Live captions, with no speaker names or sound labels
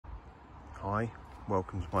Hi,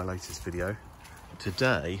 welcome to my latest video.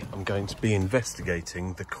 Today I'm going to be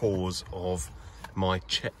investigating the cause of my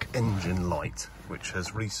check engine light, which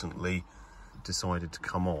has recently decided to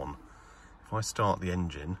come on. If I start the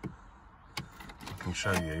engine, I can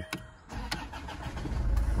show you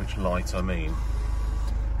which light I mean.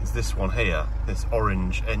 It's this one here, this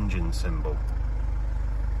orange engine symbol.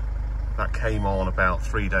 That came on about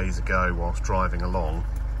 3 days ago whilst driving along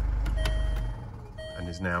and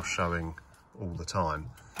is now showing all the time.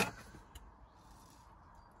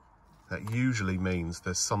 That usually means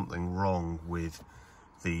there's something wrong with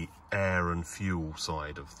the air and fuel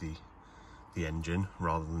side of the engine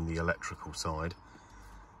rather than the electrical side.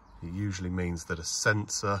 It usually means that a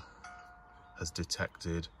sensor has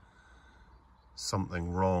detected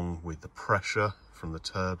something wrong with the pressure from the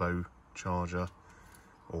turbocharger,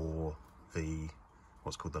 or the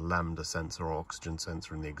what's called the lambda sensor or oxygen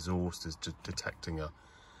sensor in the exhaust is detecting a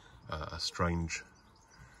strange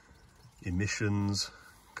emissions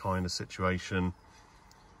kind of situation.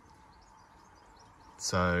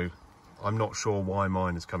 So I'm not sure why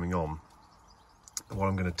mine is coming on. What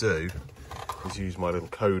I'm going to do is use my little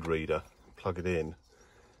code reader, plug it in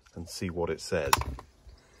and see what it says.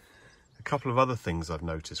 A couple of other things I've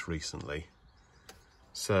noticed recently.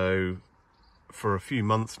 So for a few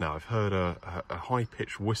months now I've heard a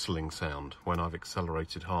high-pitched whistling sound when I've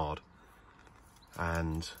accelerated hard,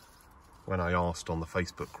 and when I asked on the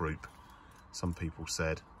Facebook group, some people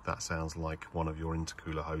said that sounds like one of your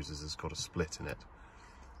intercooler hoses has got a split in it.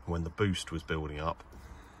 When the boost was building up,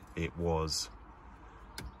 it was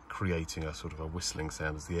creating a sort of a whistling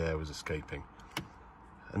sound as the air was escaping.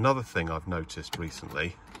 Another thing I've noticed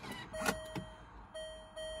recently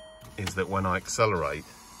is that when I accelerate,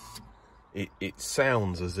 it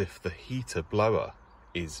sounds as if the heater blower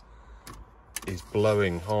is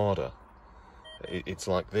blowing harder. It's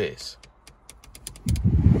like this.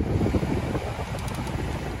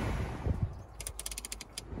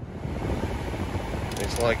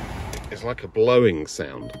 It's like a blowing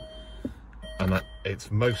sound, and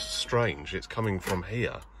it's most strange. It's coming from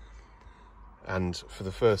here, and for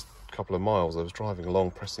the first couple of miles I was driving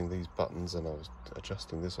along pressing these buttons and I was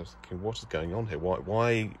adjusting this. I was thinking, what is going on here?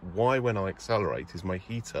 Why when I accelerate is my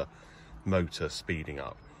heater motor speeding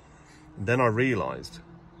up? And then I realized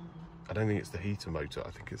I don't think it's the heater motor,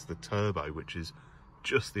 I think it's the turbo, which is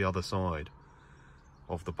just the other side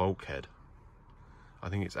of the bulkhead. I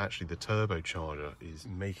think it's actually the turbocharger is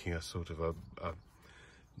making a sort of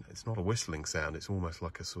it's not a whistling sound, it's almost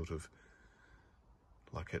like a sort of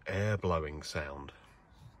like an air blowing sound.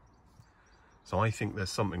 So I think there's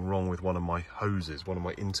something wrong with one of my hoses, one of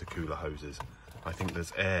my intercooler hoses. I think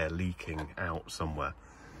there's air leaking out somewhere.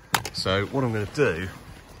 So what I'm going to do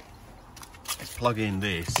is plug in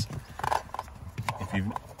this. If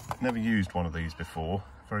you've never used one of these before,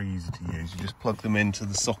 very easy to use. You just plug them into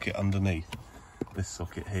the socket underneath. This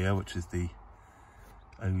socket here, which is the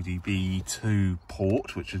ODB2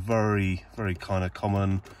 port, which is very, very kind of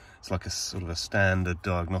common. It's like a sort of a standard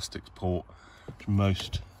diagnostics port, which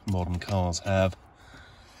most modern cars have.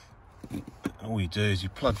 All you do is you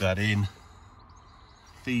plug that in.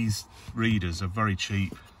 These readers are very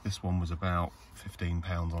cheap. This one was about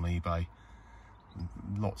 £15 on eBay.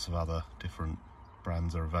 Lots of other different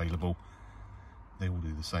brands are available. They all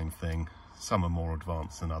do the same thing. Some are more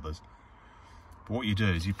advanced than others. But what you do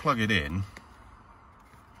is you plug it in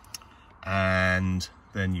and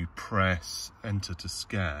then you press enter to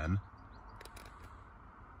scan.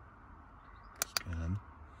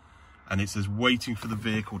 And it says waiting for the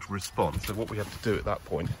vehicle to respond. So what we have to do at that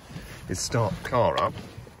point is start the car up.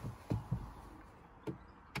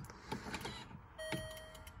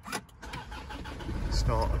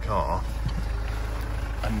 Start the car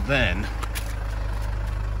and then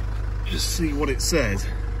just see what it says.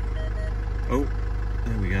 Oh,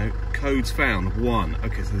 there we go. Codes found, 1.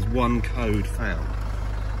 Okay, so there's 1 code found.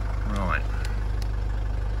 Right.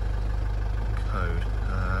 Code.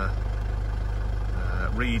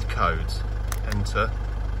 Read codes. Enter.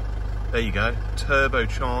 There you go.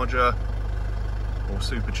 Turbocharger or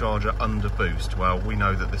supercharger under boost. Well, we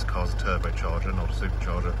know that this car's a turbocharger, not a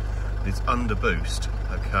supercharger. It's under boost.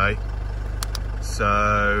 Okay.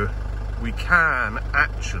 So we can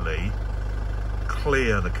actually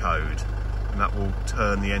clear the code, and that will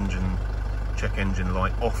turn the check engine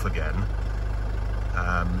light off again.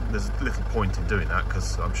 There's little point in doing that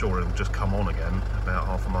because I'm sure it'll just come on again about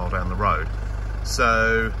half a mile down the road.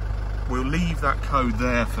 So we'll leave that code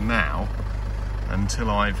there for now until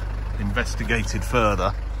I've investigated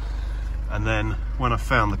further, and then when I've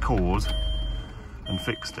found the cause and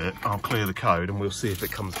fixed it, I'll clear the code and we'll see if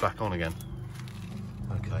it comes back on again.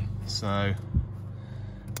 Okay, So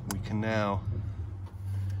we can now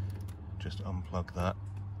just unplug that.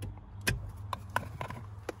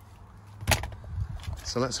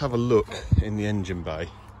 So let's have a look in the engine bay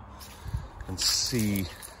and see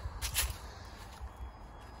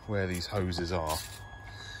where these hoses are.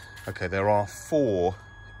 Okay, there are 4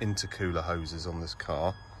 intercooler hoses on this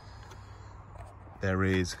car. There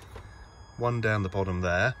is one down the bottom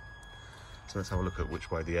there. So let's have a look at which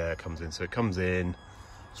way the air comes in. So it comes in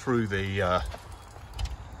through the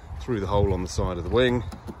hole on the side of the wing,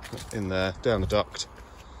 in there, down the duct,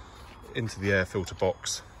 into the air filter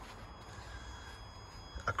box,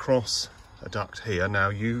 across a duct here. Now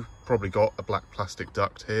you probably got a black plastic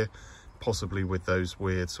duct here, possibly with those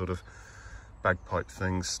weird sort of bagpipe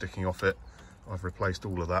things sticking off it. I've replaced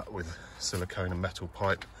all of that with silicone and metal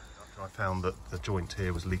pipe. I found that the joint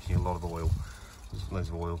here was leaking a lot of oil. There's loads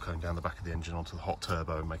of oil coming down the back of the engine onto the hot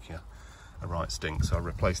turbo and making a right stink. So I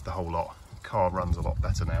replaced the whole lot. The car runs a lot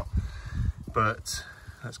better now. But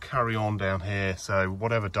let's carry on down here. So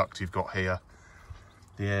whatever duct you've got here,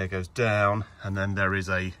 the air goes down, and then there is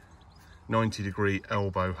a 90-degree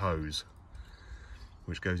elbow hose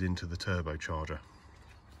which goes into the turbocharger.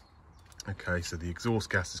 Okay, so the exhaust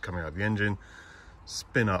gas is coming out of the engine,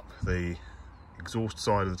 spin up the exhaust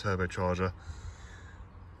side of the turbocharger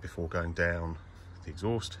before going down the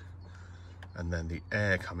exhaust, and then the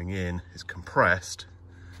air coming in is compressed,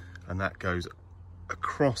 and that goes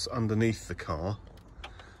across underneath the car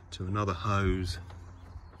to another hose.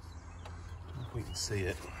 I don't know if we can see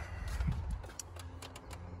it.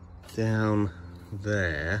 Down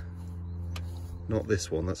there, not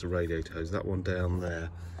this one, that's a radiator hose, that one down there,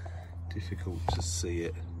 difficult to see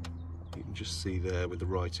it, you can just see there with the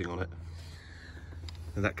writing on it,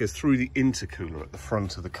 and that goes through the intercooler at the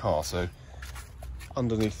front of the car. So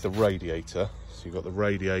underneath the radiator, so you've got the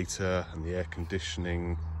radiator and the air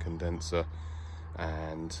conditioning condenser,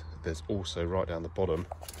 and there's also right down the bottom,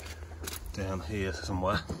 down here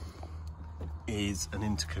somewhere, is an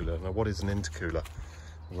intercooler. Now what is an intercooler?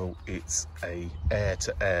 Well, it's a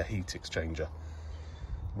air-to-air heat exchanger.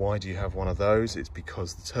 Why do you have one of those? It's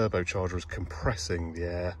because the turbocharger is compressing the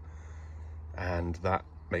air, and that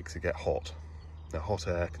makes it get hot. Now hot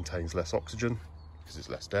air contains less oxygen because it's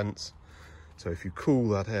less dense. So if you cool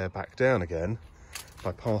that air back down again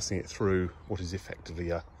by passing it through what is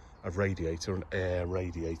effectively a radiator, an air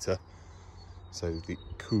radiator, so the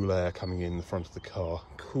cool air coming in the front of the car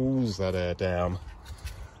cools that air down,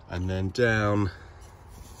 and then down,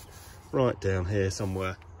 right down here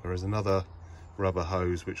somewhere, there is another rubber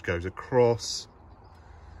hose which goes across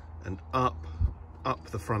and up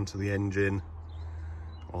the front of the engine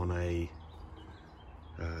on a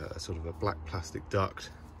sort of a black plastic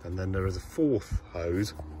duct. And then there is a 4th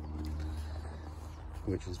hose,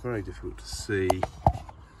 which is very difficult to see,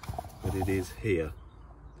 but it is here.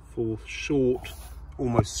 4th short,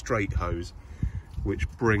 almost straight hose, which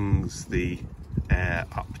brings the air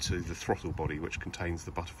up to the throttle body, which contains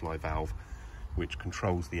the butterfly valve, which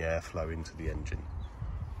controls the airflow into the engine.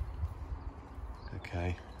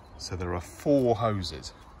 Okay, so there are 4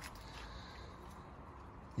 hoses.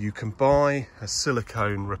 You can buy a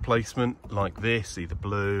silicone replacement like this, either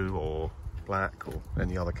blue or black or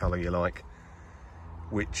any other colour you like,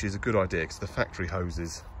 which is a good idea because the factory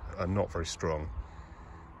hoses are not very strong.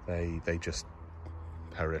 They just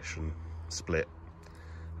perish and split.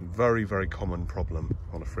 Very, very common problem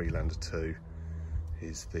on a Freelander 2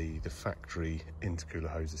 is the factory intercooler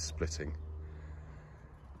hoses splitting.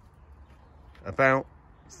 About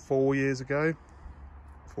 4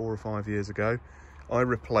 or 5 years ago, I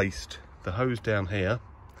replaced the hose down here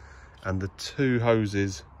and the 2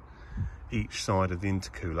 hoses each side of the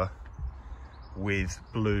intercooler with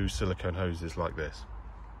blue silicone hoses like this.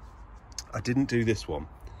 I didn't do this one.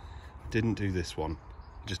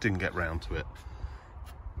 Just didn't get round to it.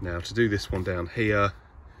 Now to do this one down here,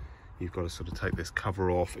 you've got to sort of take this cover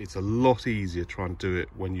off. It's a lot easier trying to do it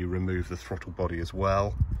when you remove the throttle body as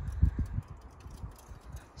well.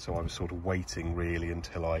 So I was sort of waiting really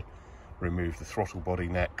until I remove the throttle body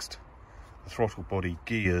next. The throttle body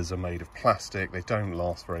gears are made of plastic. They don't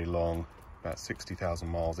last very long, about 60,000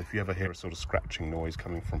 miles. If you ever hear a sort of scratching noise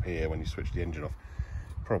coming from here when you switch the engine off,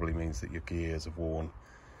 it probably means that your gears have worn.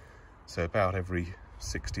 So about every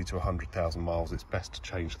 60 to 100,000 miles, it's best to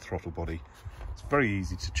change the throttle body. It's very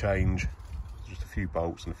easy to change. Just a few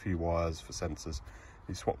bolts and a few wires for sensors.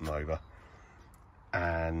 You swap them over.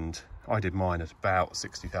 And I did mine at about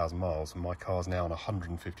 60,000 miles, and my car's now on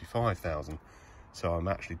 155,000. So I'm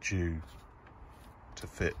actually due to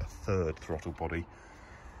fit a 3rd throttle body.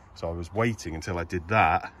 So I was waiting until I did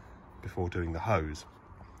that before doing the hose.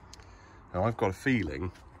 Now I've got a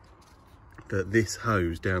feeling that this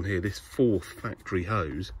hose down here, this fourth factory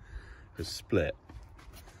hose, has split.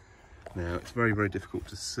 Now it's very, very difficult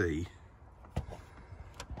to see.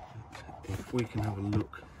 If we can have a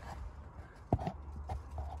look.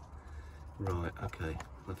 Right, okay,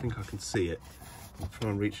 I think I can see it. I'll try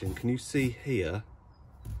and reach in. Can you see here?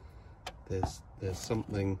 There's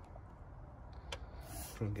something,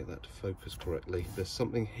 try and get that to focus correctly. There's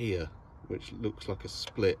something here which looks like a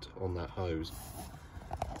split on that hose.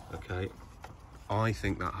 Okay, I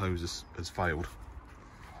think that hose has failed.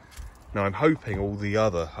 Now I'm hoping all the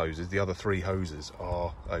other hoses, the other three hoses,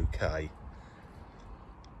 are okay.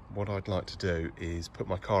 What I'd like to do is put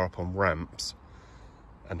my car up on ramps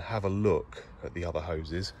and have a look at the other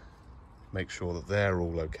hoses, make sure that they're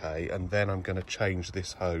all okay, and then I'm going to change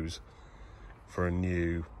this hose for a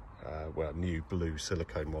new, new blue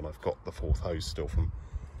silicone one. I've got the fourth hose still from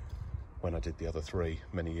when I did the other three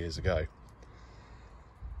many years ago.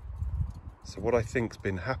 So what I think's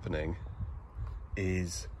been happening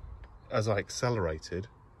is, as I accelerated,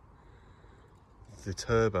 the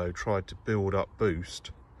turbo tried to build up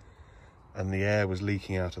boost and the air was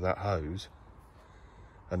leaking out of that hose,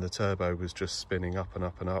 and the turbo was just spinning up and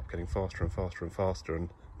up and up, getting faster and faster and faster, and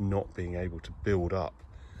not being able to build up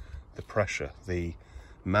the pressure. The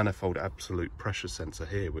manifold absolute pressure sensor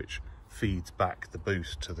here, which feeds back the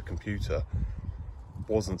boost to the computer,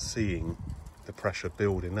 wasn't seeing the pressure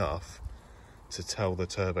build enough to tell the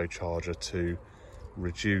turbocharger to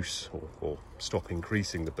reduce or stop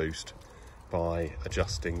increasing the boost by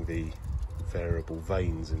adjusting the variable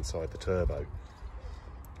vanes inside the turbo.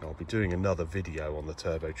 I'll be doing another video on the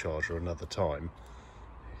turbocharger another time,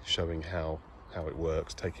 showing how it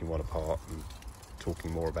works, taking one apart and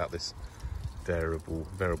talking more about this variable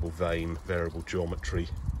vane, variable geometry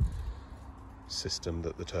system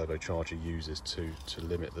that the turbocharger uses to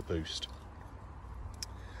limit the boost.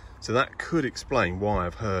 So that could explain why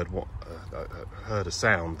I've heard heard a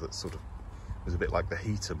sound that sort of was a bit like the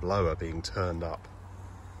heater blower being turned up.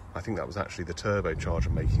 I think that was actually the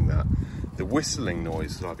turbocharger making that. The whistling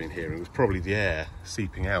noise that I've been hearing was probably the air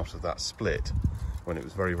seeping out of that split when it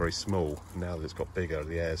was very, very small. Now that it's got bigger,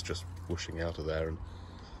 the air's just whooshing out of there and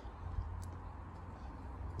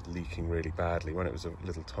leaking really badly. When it was a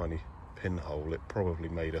little tiny pinhole, it probably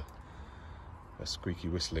made a squeaky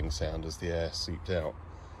whistling sound as the air seeped out.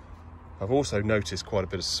 I've also noticed quite a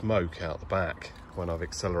bit of smoke out the back when I've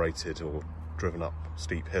accelerated or driven up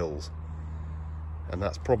steep hills, and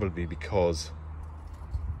that's probably because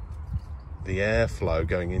the airflow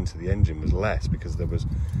going into the engine was less, because there was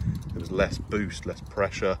less boost, less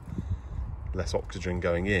pressure, less oxygen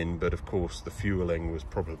going in, but of course the fueling was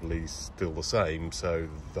probably still the same, so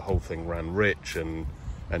the whole thing ran rich and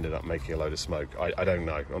ended up making a load of smoke. I don't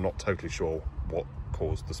know, I'm not totally sure what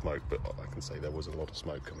caused the smoke, but I can say there was a lot of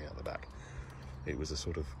smoke coming out the back. It was a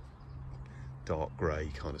sort of dark grey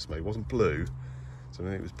kind of smoke. It wasn't blue, so I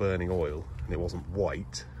think it was burning oil, and it wasn't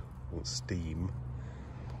white, it wasn't steam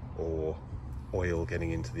or oil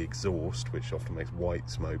getting into the exhaust, which often makes white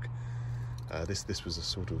smoke. This was a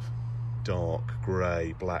sort of dark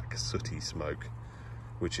grey, black, sooty smoke,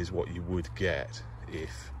 which is what you would get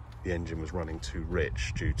if the engine was running too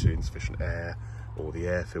rich due to insufficient air or the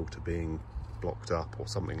air filter being blocked up or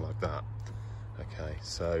something like that. Okay,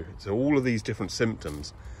 so all of these different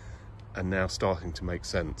symptoms are now starting to make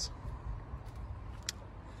sense.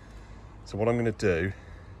 So what I'm going to do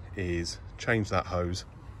is change that hose,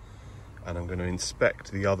 and I'm going to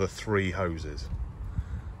inspect the other three hoses.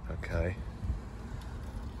 Okay,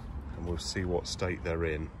 and we'll see what state they're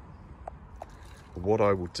in. What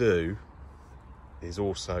I will do is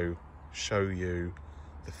also show you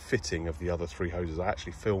the fitting of the other three hoses. I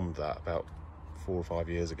actually filmed that about 4 or 5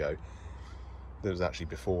 years ago. That was actually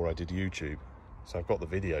before I did YouTube, so I've got the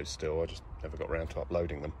videos still, I just never got around to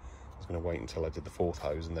uploading them. I was going to wait until I did the fourth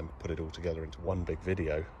hose and then put it all together into one big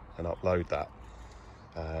video and upload that,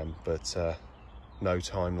 but no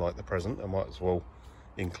time like the present. I might as well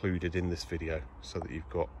include it in this video so that you've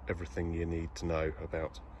got everything you need to know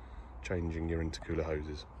about changing your intercooler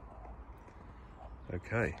hoses.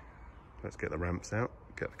 Okay, let's get the ramps out,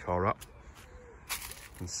 get the car up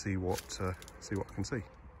and see what I can see.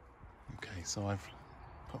 Okay, so I've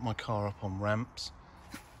put my car up on ramps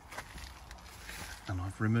and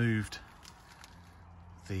I've removed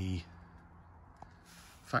the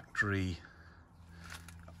factory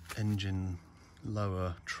engine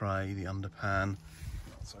lower tray, the underpan,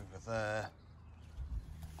 that's over there,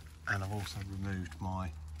 and I've also removed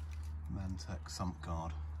my Mantec sump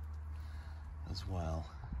guard as well.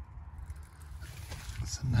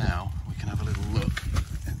 So now we can have a little look.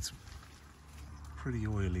 It's pretty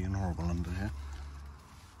oily and horrible under here.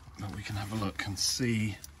 that we can have a look and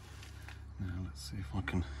see. Now let's see if I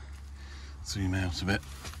can zoom out a bit.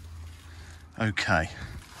 Okay,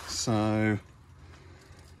 so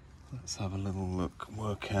let's have a little look,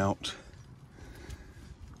 work out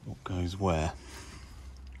what goes where.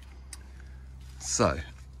 So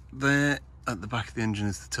there at the back of the engine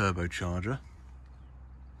is the turbocharger.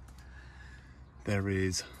 There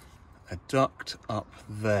is a duct up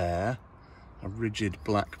there, a rigid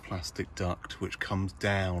black plastic duct which comes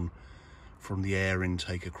down from the air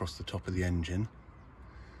intake across the top of the engine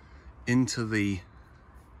into the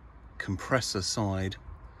compressor side,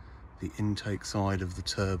 the intake side of the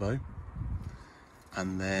turbo,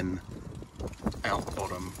 and then out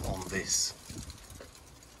bottom on this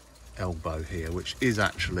elbow here, which is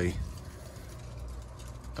actually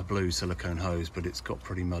a blue silicone hose, but it's got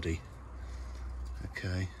pretty muddy.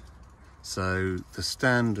 Okay, so the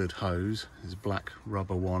standard hose is a black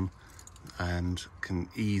rubber one and can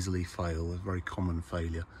easily fail, a very common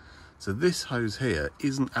failure. So this hose here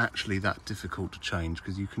isn't actually that difficult to change,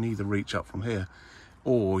 because you can either reach up from here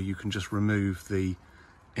or you can just remove the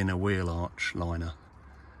inner wheel arch liner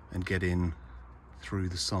and get in through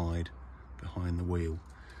the side behind the wheel.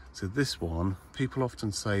 So this one, people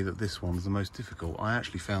often say that this one is the most difficult. I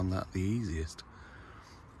actually found that the easiest.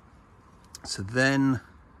 So then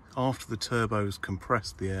after the turbo's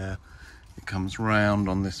compressed the air, it comes round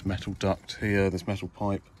on this metal duct here, this metal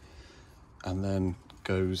pipe, and then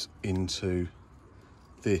goes into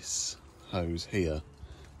this hose here,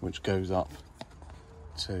 which goes up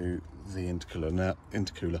to the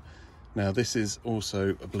intercooler. Now this is also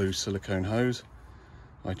a blue silicone hose.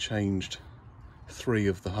 I changed 3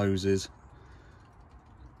 of the hoses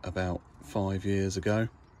about 5 years ago.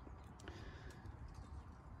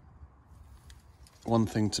 One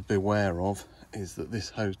thing to beware of is that this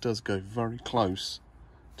hose does go very close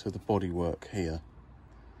to the bodywork here.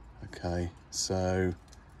 Okay, so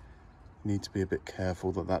you need to be a bit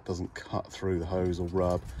careful that that doesn't cut through the hose or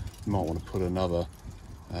rub. You might want to put another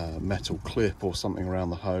metal clip or something around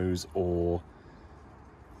the hose, or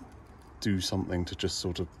do something to just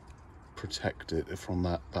sort of protect it from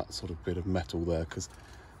that sort of bit of metal there, because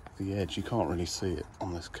the edge, you can't really see it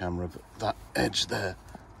on this camera, but that edge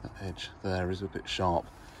there is a bit sharp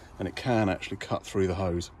and it can actually cut through the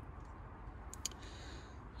hose.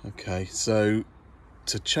 Okay, so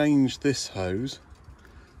to change this hose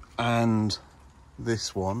and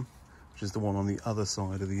this one, which is the one on the other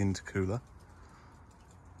side of the intercooler,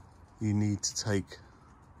 you need to take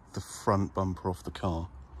the front bumper off the car.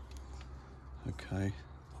 Okay,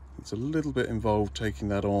 it's a little bit involved taking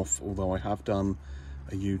that off, although I have done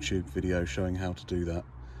a YouTube video showing how to do that.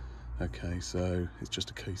 Okay, so it's just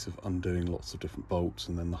a case of undoing lots of different bolts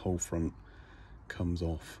and then the whole front comes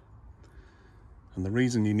off. And the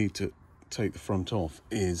reason you need to take the front off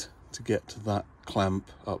is to get to that clamp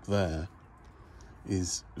up there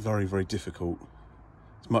is very, very difficult.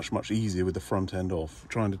 It's much easier with the front end off.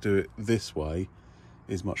 Trying to do it this way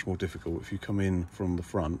is much more difficult. If you come in from the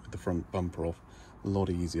front with the front bumper off, a lot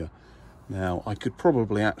easier. Now I could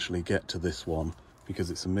probably actually get to this one because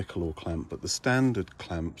it's a Mikalor clamp, but the standard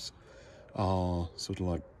clamps are sort of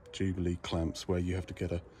like Jubilee clamps where you have to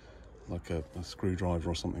get a screwdriver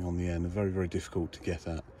or something on the end. They're very, very difficult to get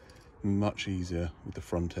at. Much easier with the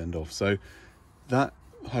front end off. So that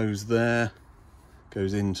hose there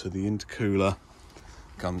goes into the intercooler,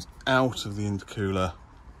 comes out of the intercooler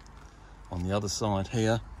on the other side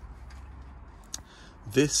here.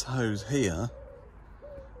 This hose here,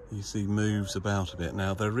 you see, moves about a bit.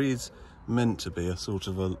 Now there is meant to be a sort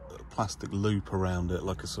of a plastic loop around it,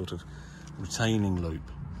 like a sort of retaining loop,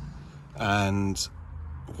 and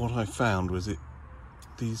what I found was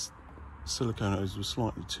these silicone hoses were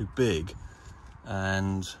slightly too big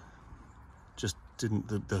and just didn't,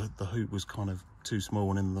 the hoop was kind of too small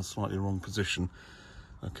and in the slightly wrong position.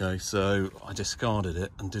 Okay, so I discarded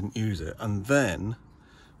it and didn't use it. And then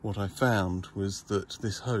what I found was that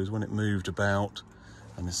this hose, when it moved about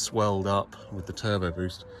and is swelled up with the turbo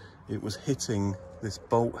boost, it was hitting this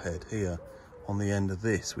bolt head here on the end of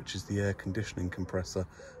this, which is the air conditioning compressor,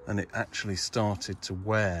 and it actually started to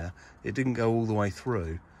wear. It didn't go all the way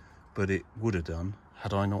through, but it would have done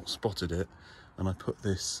had I not spotted it. And I put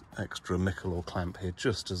this extra Mikalor clamp here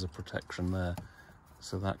just as a protection there,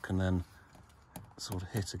 so that can then sort of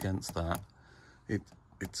hit against that.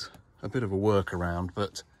 It's a bit of a workaround,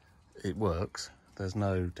 but it works. There's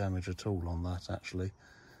no damage at all on that, actually.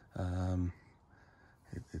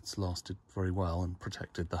 It's lasted very well and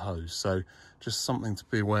protected the hose. So just something to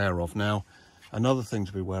be aware of. Now, another thing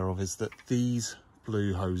to be aware of is that these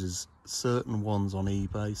blue hoses, certain ones on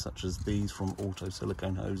eBay, such as these from Auto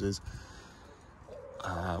Silicone Hoses,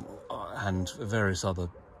 and various other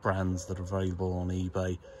brands that are available on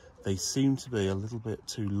eBay. They seem to be a little bit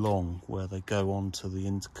too long where they go onto the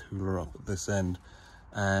intercooler up at this end,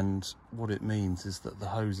 and what it means is that the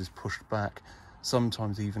hose is pushed back,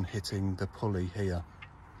 sometimes even hitting the pulley here.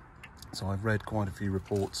 So I've read quite a few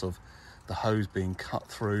reports of the hose being cut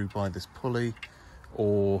through by this pulley,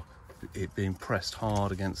 or it being pressed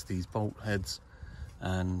hard against these bolt heads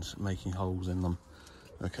and making holes in them.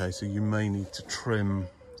 Okay, so you may need to trim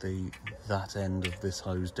that end of this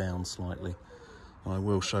hose down slightly. I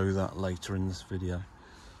will show that later in this video.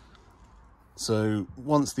 So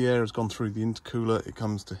once the air has gone through the intercooler, it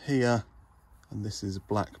comes to here, and this is a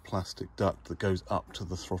black plastic duct that goes up to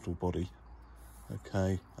the throttle body.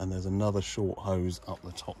 Okay, and there's another short hose up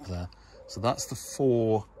the top there. So that's the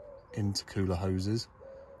 4 intercooler hoses,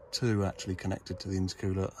 2 actually connected to the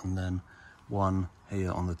intercooler, and then 1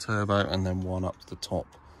 here on the turbo, and then 1 up to the top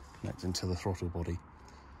connecting to the throttle body.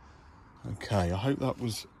 Okay, I hope that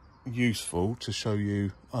was useful to show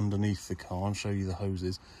you underneath the car and show you the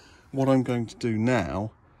hoses. What I'm going to do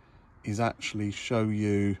now is actually show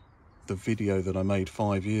you the video that I made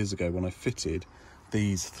 5 years ago when I fitted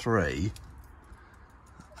these 3,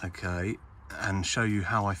 okay, and show you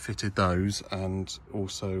how I fitted those, and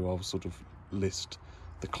also I'll sort of list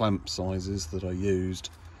the clamp sizes that I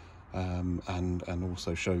used, and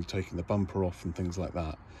also show you taking the bumper off and things like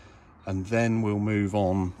that. And then we'll move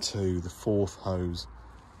on to the 4th hose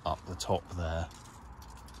up the top there.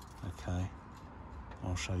 Okay,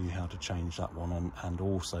 I'll show you how to change that one, and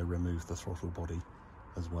also remove the throttle body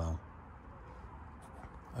as well.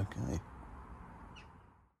 Okay.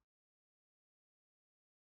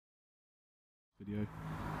 Video.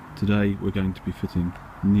 Today we're going to be fitting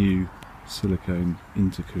new silicone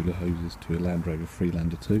intercooler hoses to a Land Rover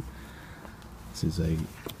Freelander 2. This is a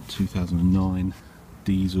 2009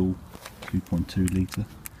 diesel 2.2 litre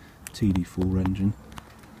TD4 engine.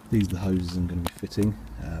 These are the hoses I'm going to be fitting.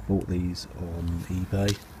 Bought these on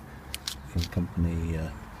eBay from a company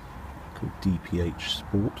called DPH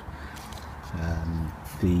Sport.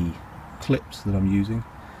 The clips that I'm using,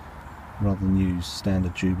 rather than use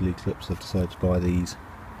standard Jubilee clips, I've decided to buy these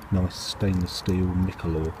nice stainless steel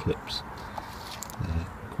Mikalor clips. They're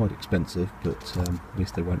quite expensive, but at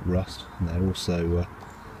least they won't rust, and they're also a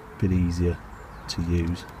bit easier to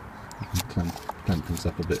use. You can clamp things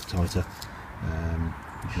up a bit tighter.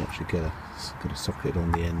 You can actually get a socket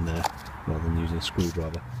on the end there rather than using a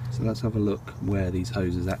screwdriver. So let's have a look where these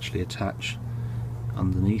hoses actually attach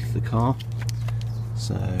underneath the car.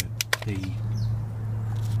 So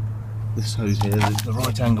this hose here, the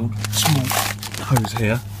right angled small hose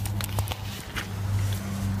here,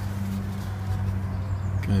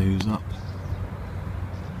 goes up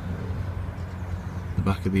the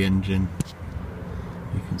back of the engine.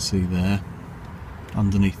 You can see there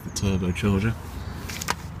underneath the turbocharger.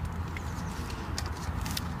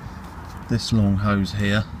 This long hose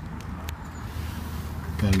here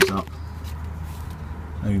goes up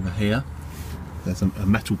over here. There's a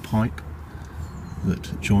metal pipe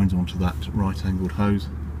that joins onto that right angled hose,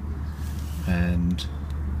 and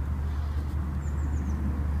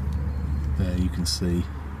there you can see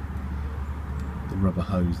the rubber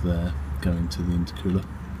hose there going to the intercooler.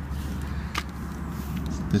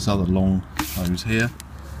 This other long hose here,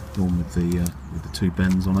 the one with the 2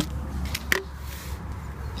 bends on it,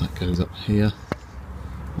 that goes up here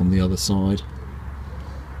on the other side,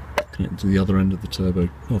 connecting to the other end of the turbo,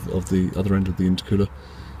 of the other end of the intercooler,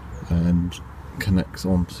 and connects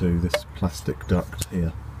onto this plastic duct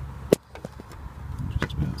here.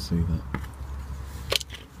 Just about to see that.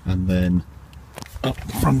 And then up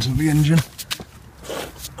the front of the engine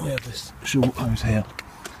we have this short hose here.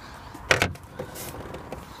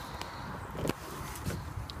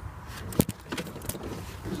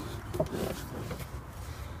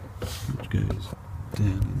 Which goes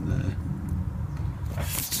down in there.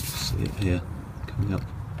 See it here, coming up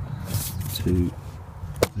to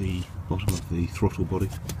the bottom of the throttle body.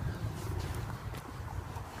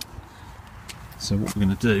 So what we're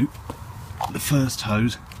going to do, the first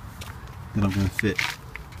hose that I'm going to fit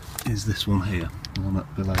is this one here, the one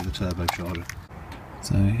up below the turbocharger.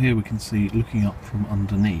 So here we can see, looking up from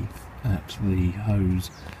underneath at the hose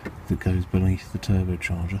that goes beneath the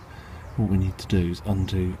turbocharger, what we need to do is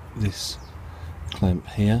undo this clamp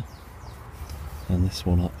here and this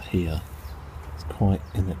one up here. It's quite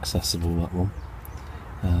inaccessible, that one.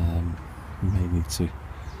 We may need to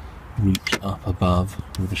reach up above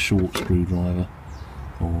with a short screwdriver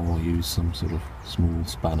or use some sort of small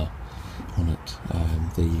spanner on it.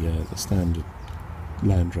 The standard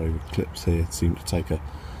Land Rover clips here seem to take a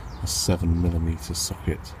 7mm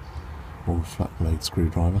socket or a flat blade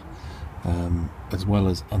screwdriver. As well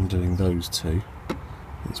as undoing those two,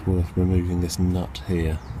 it's worth removing this nut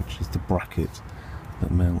here, which is the bracket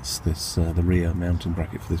that mounts this, the rear mounting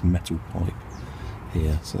bracket for this metal pipe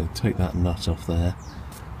here. So take that nut off there,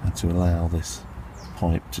 and to allow this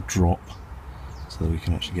pipe to drop so that we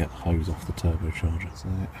can actually get the hose off the turbocharger. So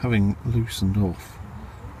having loosened off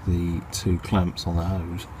the two clamps on the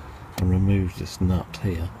hose and removed this nut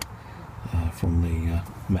here from the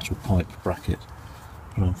metal pipe bracket,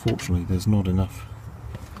 but unfortunately there's not enough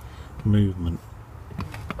movement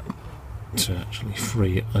to actually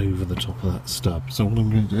free it over the top of that stub. So what I'm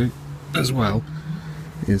going to do as well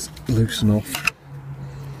is loosen off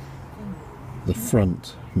the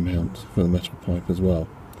front mount for the metal pipe as well.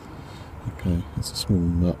 Okay, it's a small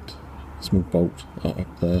nut, small bolt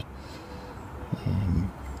up there.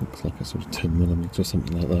 Looks like a sort of 10mm or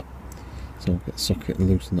something like that. So I'll get the socket and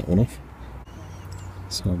loosen that one off.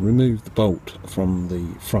 So I've removed the bolt from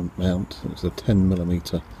the front mount. It's a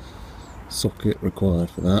 10mm socket required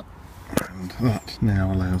for that, and that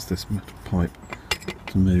now allows this metal pipe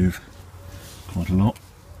to move quite a lot,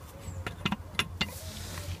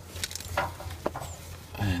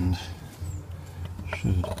 and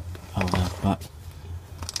should allow that.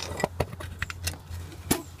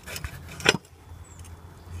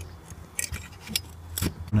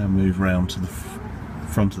 Now move round to the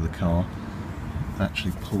front of the car,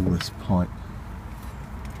 actually pull this pipe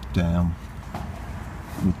down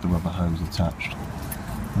with the rubber hose attached.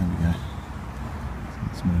 There we go.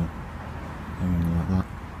 It's now going like that.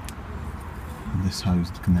 And this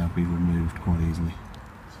hose can now be removed quite easily.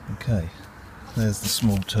 Okay, there's the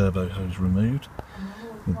small turbo hose removed,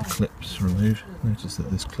 with the clips removed. Notice that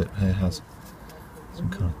this clip here has some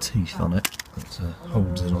kind of teeth on it that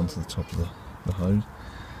holds it onto the top of the hose.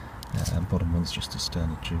 And bottom one's just a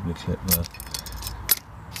standard tubular clip there.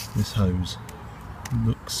 This hose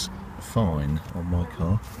looks fine on my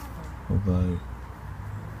car, although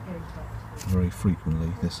very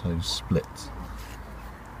frequently this hose splits.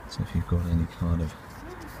 So if you've got any kind of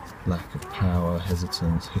lack of power,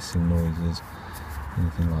 hesitance, hissing noises,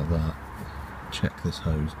 anything like that, check this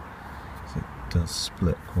hose. So it does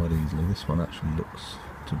split quite easily. This one actually looks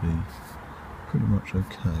to be pretty much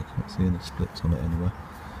okay. I can't see any splits on it anywhere.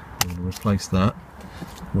 I'm going to replace that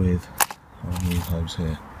with our new hose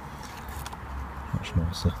here. Much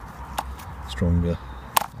nicer, stronger,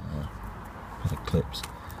 better clips.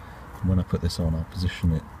 And when I put this on, I'll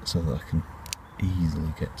position it so that I can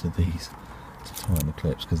easily get to these to tighten the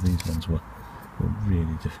clips, because these ones were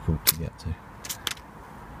really difficult to get to.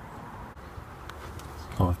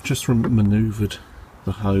 I've just manoeuvred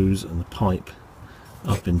the hose and the pipe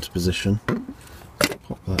up into position.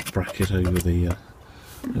 Pop that bracket over the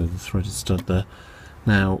threaded stud there.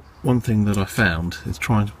 Now, one thing that I found is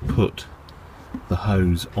trying to put the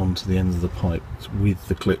hose onto the end of the pipe with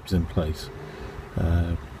the clips in place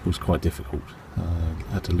was quite difficult.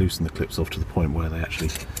 I had to loosen the clips off to the point where they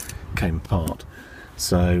actually came apart.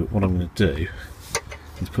 So what I'm going to do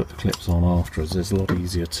is put the clips on afterwards. It's a lot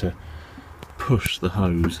easier to push the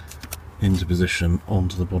hose into position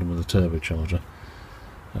onto the bottom of the turbocharger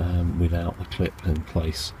without the clip in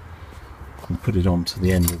place. And put it onto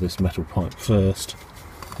the end of this metal pipe first,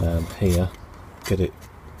 here, get it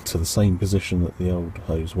to the same position that the old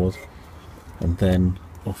hose was, and then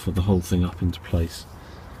offer the whole thing up into place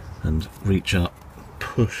and reach up,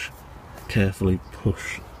 carefully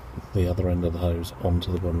push the other end of the hose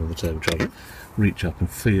onto the bottom of the turbocharger, reach up and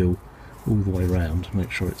feel all the way around,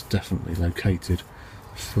 make sure it's definitely located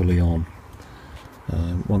fully on.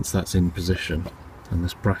 Once that's in position and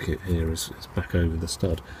this bracket here is back over the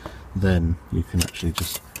stud, then you can actually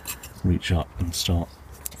just reach up and start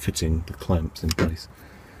fitting the clamps in place.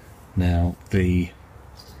 Now, the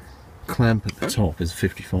clamp at the top is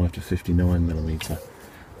 55 to 59mm,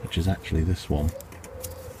 which is actually this one,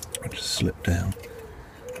 which has slipped down.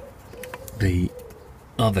 The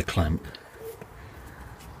other clamp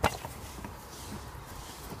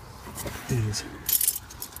is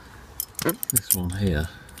this one here,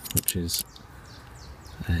 which is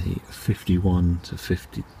a 51 to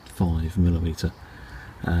 55mm.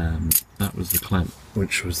 That was the clamp,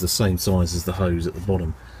 which was the same size as the hose at the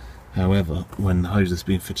bottom. However, when the hose has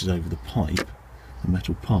been fitted over the pipe, the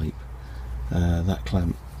metal pipe, that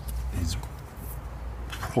clamp is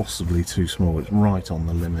possibly too small. It's right on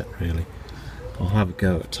the limit, really. I'll have a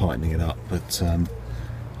go at tightening it up, but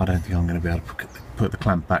I don't think I'm going to be able to put the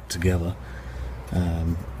clamp back together.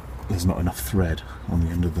 There's not enough thread on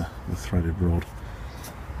the end of the threaded rod,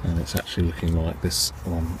 and it's actually looking like this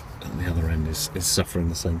one at the other end is suffering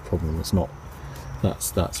the same problem. It's not.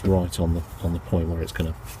 That's right on the point where it's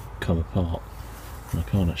going to come apart. and I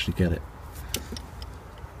can't actually get it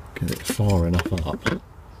far enough up.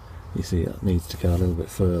 You see it needs to go a little bit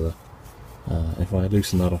further. If I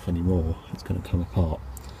loosen that off anymore, it's going to come apart.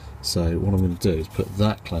 So what I'm going to do is put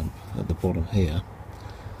that clamp at the bottom here,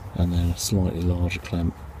 and then a slightly larger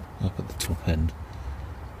clamp up at the top end.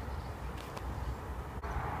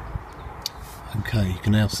 Okay, you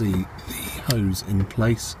can now see the hose in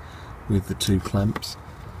place with the two clamps.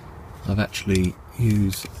 I've actually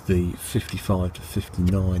used the 55 to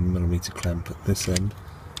 59mm clamp at this end,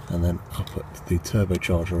 and then up at the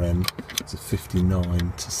turbocharger end it's a 59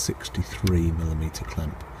 to 63mm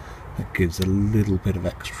clamp. That gives a little bit of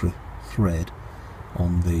extra thread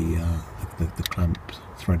on the clamp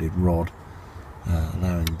threaded rod,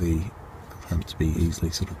 allowing the clamp to be easily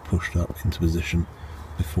sort of pushed up into position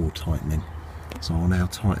before tightening. So I'll now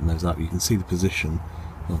tighten those up. You can see the position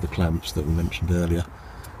of the clamps that we mentioned earlier.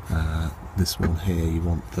 This one here, you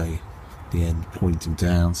want the end pointing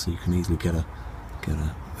down, so you can easily get a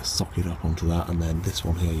socket up onto that, and then this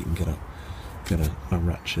one here you can get a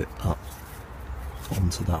ratchet up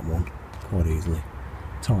onto that one quite easily.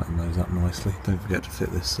 Tighten those up nicely. Don't forget to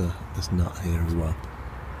fit this nut here as well.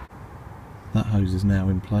 That hose is now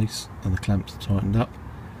in place and the clamps are tightened up,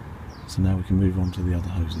 so now we can move on to the other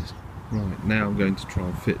hoses. Right, now I'm going to try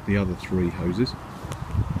and fit the other three hoses.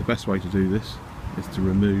 The best way to do this is to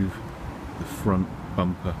remove the front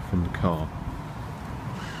bumper from the car.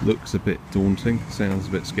 Looks a bit daunting, sounds a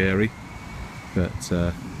bit scary, but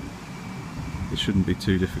it shouldn't be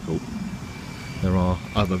too difficult. There are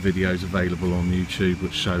other videos available on YouTube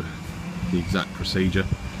which show the exact procedure.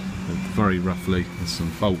 But very roughly, there's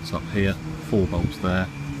some bolts up here, 4 bolts there.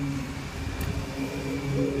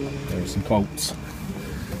 There are some bolts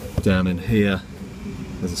down in here,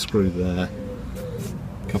 there's a screw there,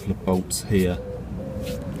 a couple of bolts here,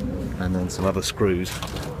 and then some other screws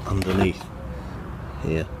underneath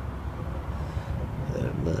here, there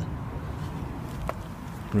and there.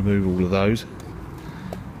 Remove all of those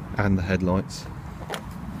and the headlights,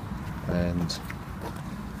 and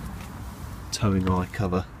towing eye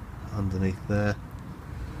cover underneath there,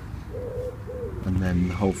 and then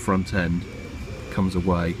the whole front end comes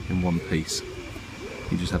away in one piece.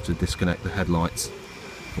 You just have to disconnect the headlights,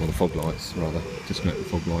 or the fog lights rather, disconnect the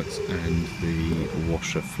fog lights and the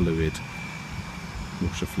washer fluid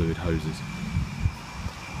hoses.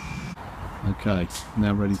 Okay,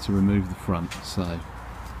 now ready to remove the front. So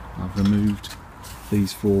I've removed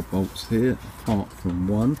these 4 bolts here, apart from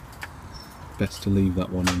one. Best to leave that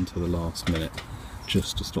one in to the last minute,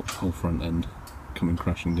 just to stop the whole front end coming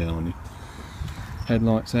crashing down on you.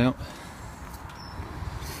 Headlights out.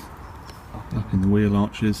 Up in the wheel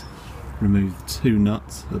arches, remove the 2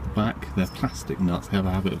 nuts at the back. They're plastic nuts, they have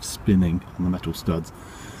a habit of spinning on the metal studs.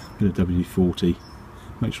 Bit of WD-40,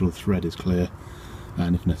 make sure the thread is clear,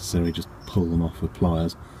 and if necessary just pull them off with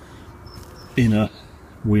pliers. Inner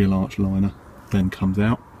wheel arch liner then comes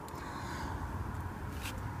out.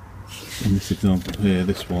 In this example here,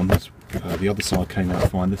 this one, the other side came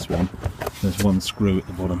out fine. This one, there's one screw at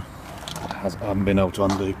the bottom I haven't been able to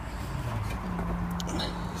undo.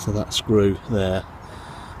 So that screw there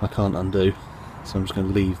I can't undo, so I'm just going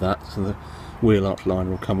to leave that, so the wheel arch liner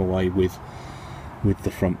will come away with the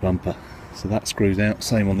front bumper. So that screws out,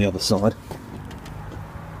 same on the other side.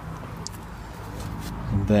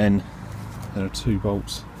 And then there are 2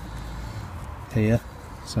 bolts here,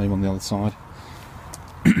 same on the other side.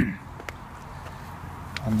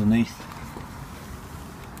 Underneath,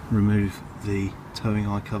 remove the towing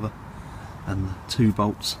eye cover and the 2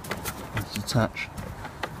 bolts that attach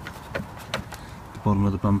the bottom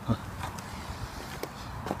of the bumper.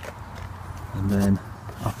 And then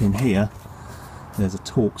up in here there's a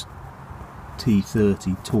Torx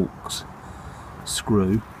T30 Torx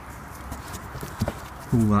screw.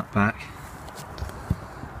 Pull that back,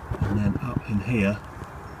 and then up in here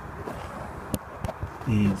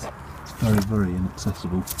is, it's very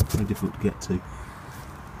inaccessible, very difficult to get to.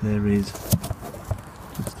 There is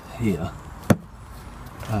just here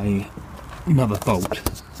another bolt,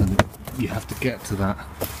 and you have to get to that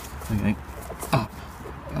up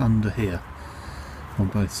under here on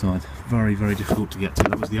both sides. Very difficult to get to.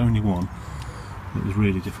 That was the only one that was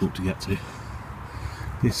really difficult to get to.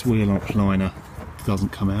 This wheel arch liner doesn't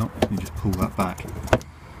come out, you just pull that back.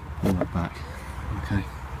 Okay.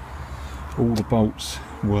 All the bolts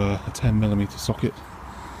were a 10mm socket,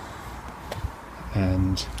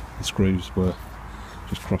 and the screws were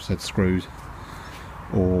just crosshead screws,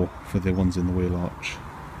 or for the ones in the wheel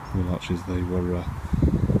arches they were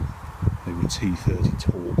T30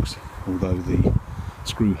 Torx, although the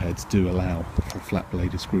screw heads do allow for a flat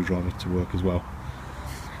bladed screwdriver to work as well.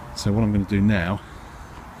 So what I'm going to do now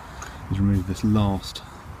is remove this last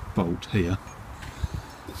bolt here,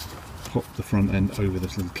 pop the front end over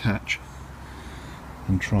this little catch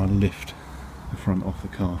and try and lift the front off the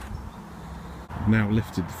car. I've now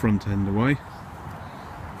lifted the front end away.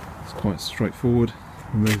 It's quite straightforward.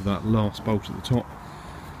 Remove that last bolt at the top,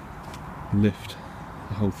 lift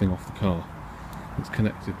the whole thing off the car. It's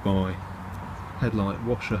connected by headlight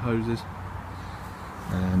washer hoses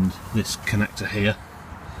and this connector here,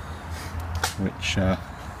 which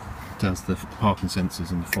does the parking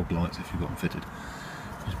sensors and the fog lights if you've got them fitted.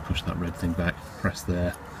 Just push that red thing back, press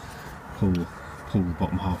there, pull the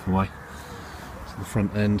bottom half away. So the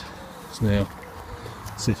front end is now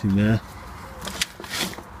sitting there.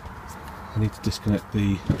 I need to disconnect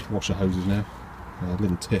the washer hoses now. A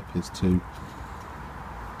little tip is to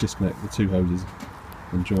disconnect the two hoses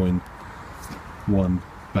and join one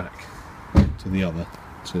back to the other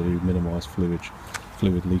to minimise fluid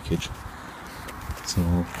leakage. So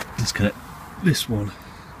I'll disconnect this one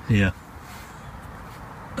here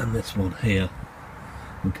and this one here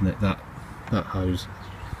and connect that hose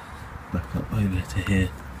back up over to here.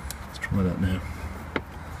 Let's try that now.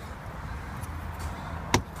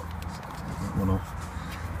 Take that one off.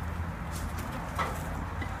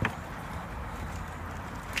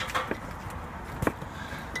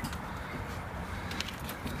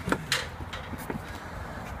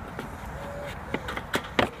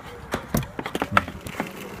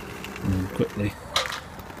 And quickly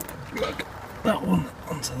plug that one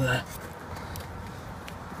onto there.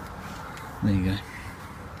 There you go.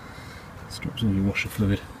 Stops all your washer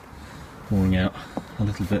fluid pouring out. A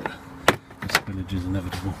little bit of spillage is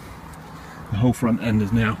inevitable. The whole front end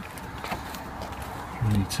is now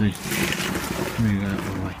ready to move out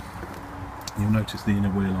of the way. You'll notice the inner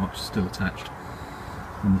wheel arch is still attached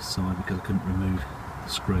on this side because I couldn't remove the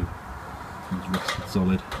screw. It was rested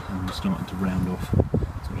solid and was starting to round off,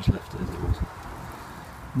 so I just left it as it was.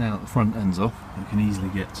 Now that the front end's off, you can easily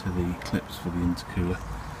get to the clips for the intercooler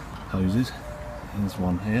hoses. Here's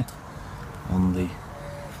one here on the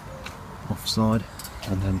off side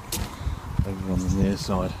and then over on the near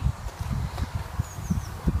side.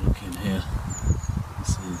 Look in here and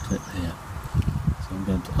see the clip here. So I'm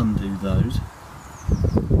going to undo those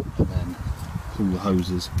and then pull the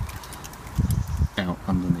hoses out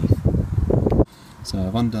underneath. So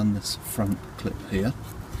I've undone this front clip here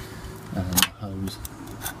and the hose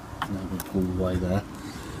now going to pull away there.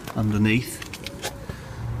 Underneath,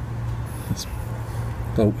 this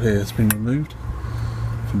bolt here has been removed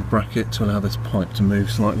from the bracket to allow this pipe to move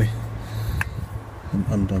slightly, and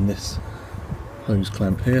undone this hose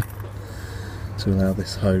clamp here to allow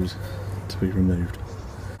this hose to be removed.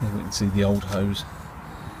 Here we can see the old hose.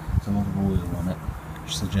 There's a lot of oil on it,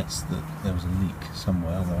 which suggests that there was a leak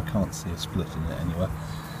somewhere, although I can't see a split in it anywhere.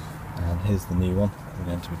 And here's the new one we're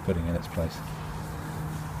going to be putting in its place.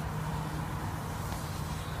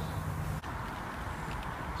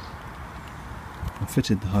 I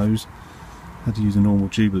fitted the hose, had to use a normal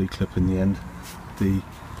Jubilee clip in the end. The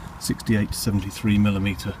 68 to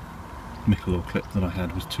 73mm Mikalor clip that I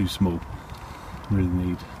had was too small. I really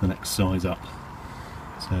need the next size up.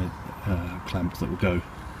 So clamps that will go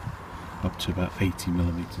up to about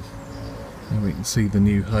 80mm. Here we can see the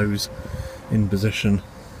new hose in position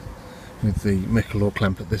with the Mikalor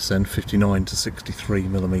clamp at this end, 59 to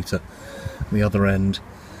 63mm. The other end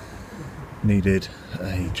needed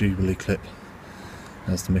a Jubilee clip,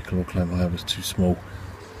 as the Mikalor clamp I had was too small.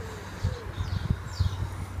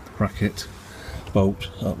 The bracket bolt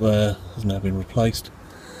up there has now been replaced,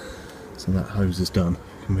 so that hose is done.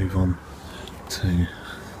 We can move on to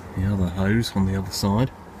the other hose on the other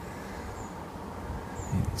side.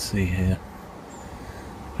 You can see here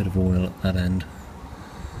a bit of oil at that end,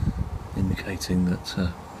 indicating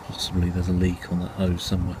that possibly there's a leak on that hose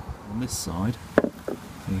somewhere. On this side,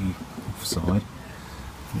 the off side,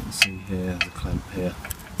 you can see here the clamp here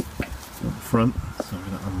at the front, so I'm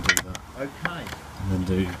going to undo that. Okay. And then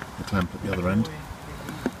do the clamp at the other end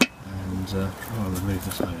and try and remove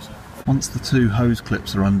this hose. Once the two hose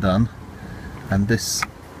clips are undone and this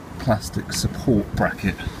plastic support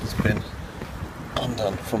bracket has been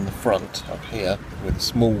undone from the front up here with a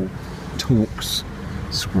small Torx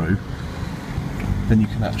screw, then you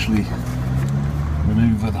can actually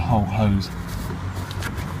manoeuvre the whole hose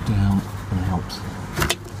down and out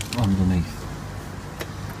underneath.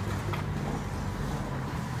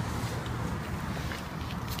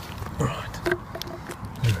 Right,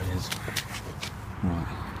 there it is. Right,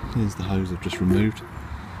 here's the hose I've just removed.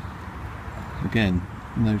 Again,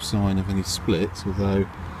 no sign of any splits, although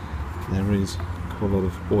there is quite a lot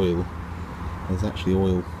of oil. There's actually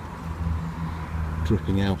oil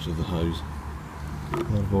dripping out of the hose. A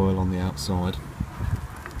lot of oil on the outside,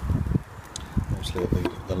 mostly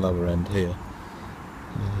at the lower end here,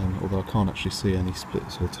 although I can't actually see any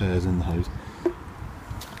splits or tears in the hose.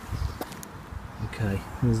 Okay,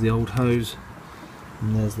 there's the old hose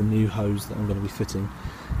and there's the new hose that I'm going to be fitting.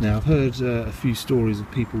 Now I've heard a few stories of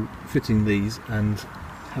people fitting these and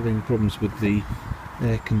having problems with the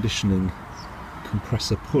air conditioning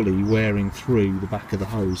compressor pulley wearing through the back of the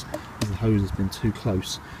hose because the hose has been too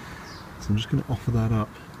close. So I'm just going to offer that up.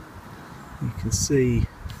 You can see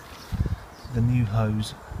the new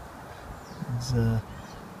hose is a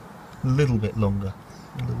little bit longer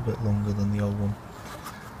than the old one.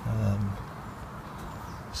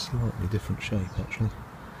 Slightly different shape actually.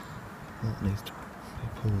 That needs to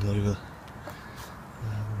be pulled over.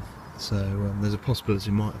 So there's a possibility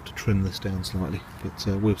you might have to trim this down slightly, but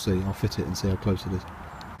we'll see. I'll fit it and see how close it is.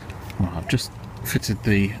 Right, I've just fitted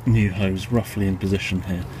the new hose roughly in position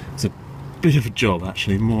here. It's a bit of a job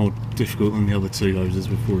actually, more difficult than the other two hoses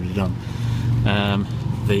we've already done.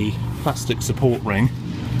 The plastic support ring,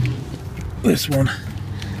 this one,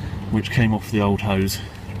 which came off the old hose,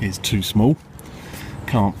 is too small.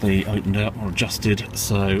 Can't be opened out or adjusted,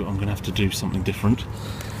 so I'm going to have to do something different.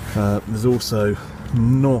 There's also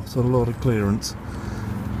not a lot of clearance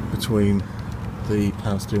between the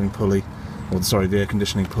power steering pulley, or sorry, the air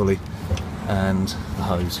conditioning pulley and the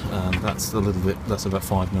hose. That's a little bit, that's about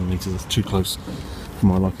 5mm, that's too close for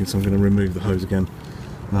my liking, so I'm going to remove the hose again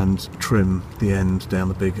and trim the end down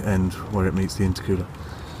the big end where it meets the intercooler.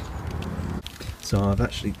 So I've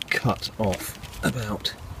actually cut off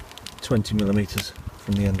about 20mm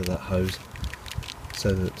from the end of that hose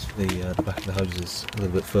so that the back of the hose is a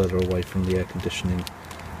little bit further away from the air conditioning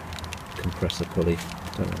compressor pulley.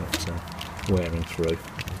 Don't want it wearing through,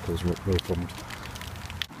 it'll cause real problems.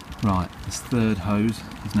 Right, this third hose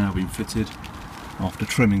has now been fitted after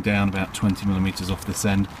trimming down about 20mm off this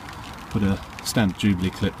end. Put a standard Jubilee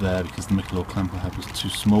clip there because the Mikalor clamp I had was too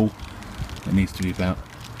small. It needs to be about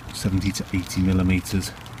 70 to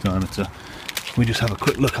 80mm diameter. We just have a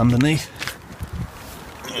quick look underneath.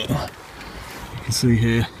 You can see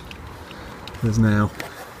here there's now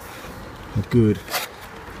a good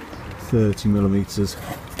 30mm,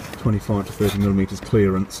 25 to 30mm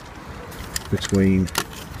clearance between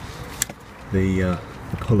the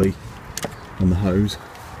pulley and the hose.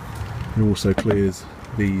 It also clears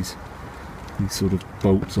these sort of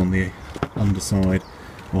bolts on the underside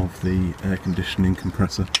of the air conditioning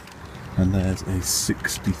compressor, and there's a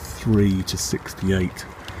 63 to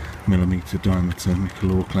 68mm diameter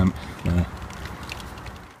Mikalor clamp there.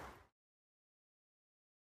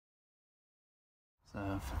 So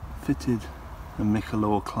I've fitted a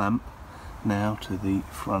Mikalor clamp now to the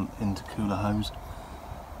front intercooler hose.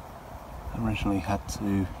 I originally had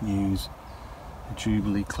to use a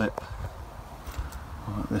Jubilee clip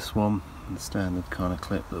like this one, the standard kind of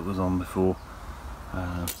clip that was on before.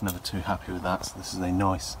 Never too happy with that, so this is a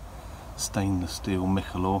nice stainless steel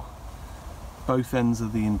Mikalor. Both ends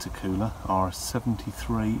of the intercooler are a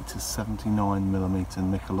 73 to 79mm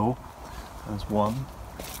Mikalor. There's one.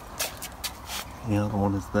 The other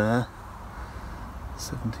one is there,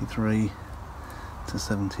 73 to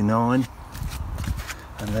 79.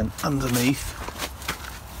 And then underneath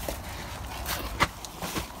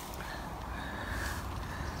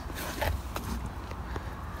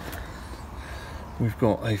we've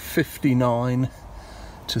got a 59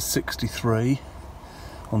 to 63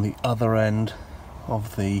 on the other end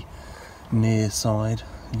of the near side,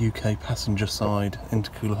 UK passenger side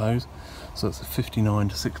intercooler hose. So it's a 59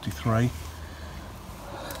 to 63.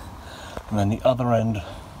 And then the other end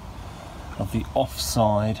of the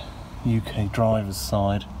offside UK driver's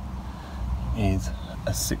side is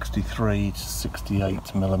a 63 to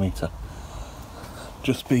 68mm.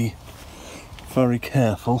 Just be very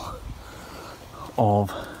careful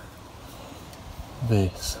of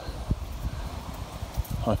this.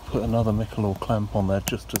 I've put another Mikalor clamp on there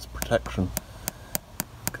just as protection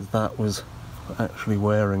because that was actually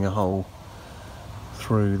wearing a hole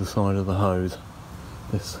through the side of the hose.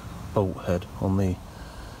 This bolt head on the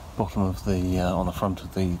bottom of the on the front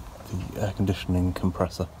of the air conditioning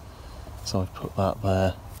compressor, so I've put that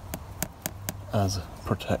there as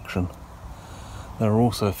protection. There are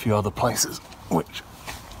also a few other places which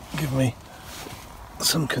give me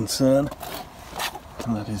some concern,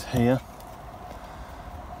 and that is here.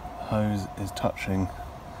 The hose is touching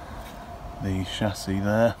the chassis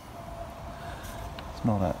there. It's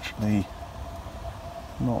not actually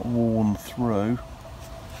not worn through,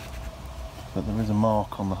 but there is a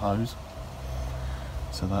mark on the hose,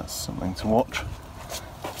 so that's something to watch.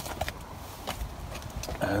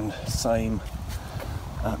 And same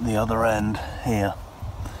at the other end here.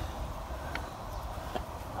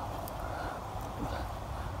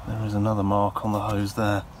 There is another mark on the hose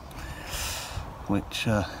there, which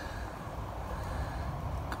could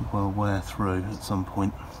well wear through at some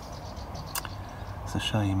point. It's a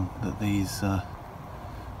shame that these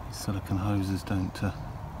silicone hoses don't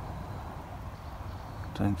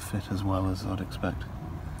fit as well as I'd expect.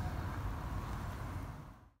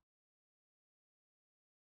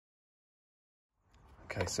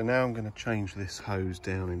 Okay, so now I'm going to change this hose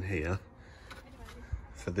down in here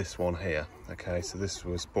for this one here. Okay, so this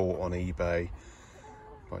was bought on eBay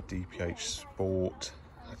by DPH Sport.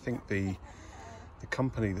 I think the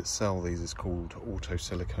company that sell these is called Auto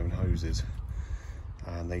Silicone Hoses,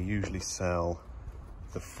 and they usually sell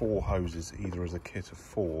the 4 hoses either as a kit of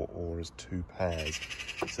 4 or as 2 pairs.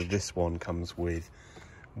 So this one comes with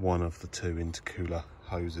one of the 2 intercooler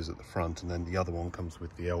hoses at the front, and then the other one comes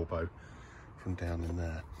with the elbow from down in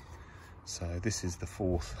there. So this is the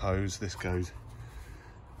 4th hose. This goes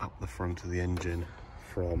up the front of the engine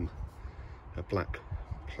from a black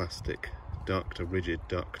plastic duct, a rigid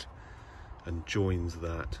duct, and joins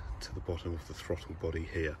that to the bottom of the throttle body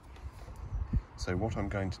here. So what I'm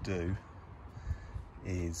going to do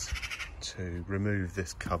is to remove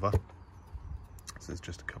this cover. So there's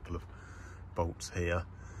just a couple of bolts here.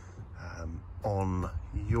 On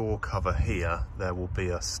your cover here there will be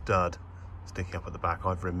a stud sticking up at the back.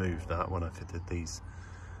 I've removed that when I fitted these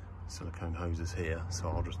silicone hoses here, so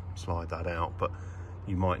I'll just slide that out, but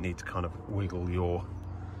you might need to kind of wiggle your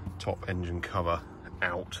top engine cover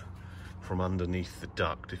out from underneath the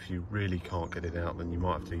duct. If you really can't get it out, then you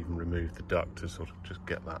might have to even remove the duct to sort of just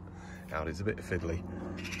get that out. It's a bit fiddly.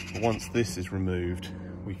 But once this is removed,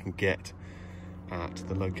 we can get at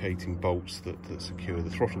the locating bolts that secure the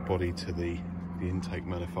throttle body to the intake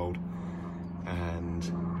manifold,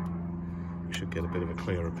 and we should get a bit of a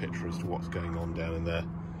clearer picture as to what's going on down in there.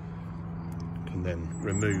 Can then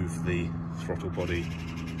remove the throttle body,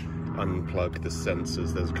 unplug the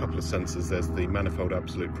sensors. There's a couple of sensors. There's the manifold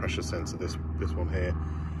absolute pressure sensor, this one here,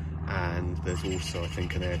 and there's also I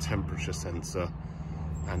think an air temperature sensor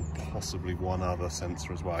and possibly one other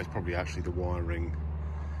sensor as well. It's probably actually the wiring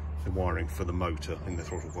for the motor in the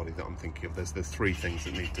throttle body that I'm thinking of. There's 3 things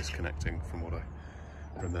that need disconnecting from what I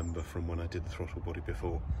remember from when I did the throttle body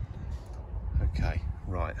before. Okay,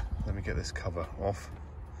 right, let me get this cover off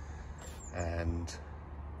and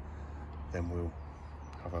then we'll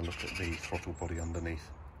have a look at the throttle body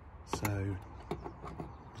underneath. So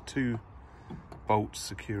the 2 bolts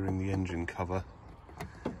securing the engine cover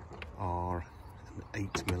are an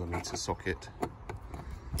 8mm socket.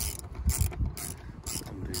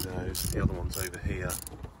 Undo those. The other one's over here,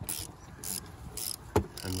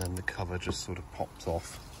 and then the cover just sort of pops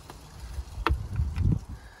off. If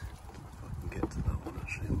I can get to that one,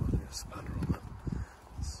 actually, I might need a spanner on that.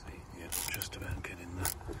 Let's see, yeah, just about get in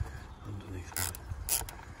there underneath that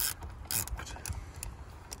duct.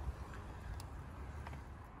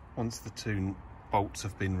 Once the 2 bolts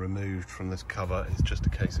have been removed from this cover, it's just a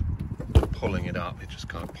case of pulling it up. It just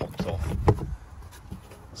kind of pops off.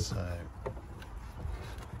 So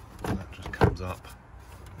that just comes up.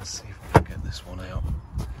 Let's see if we can get this one out.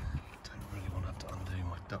 Don't really want to have to undo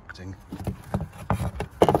my ducting.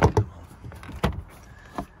 Come on.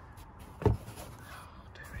 Oh,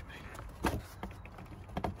 dearie me.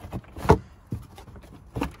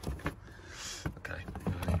 Okay, I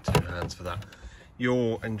need 2 hands for that.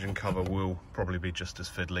 Your engine cover will probably be just as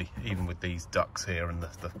fiddly, even with these ducts here and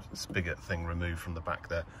the spigot thing removed from the back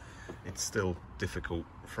there. It's still difficult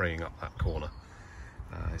freeing up that corner.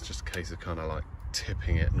 It's just a case of kind of like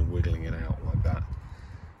tipping it and wiggling it out like that.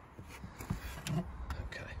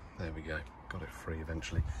 Okay, there we go. Got it free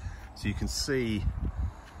eventually. So you can see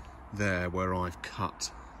there where I've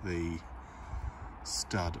cut the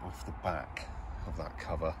stud off the back of that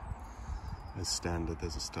cover. As standard,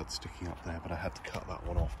 there's a stud sticking up there, but I had to cut that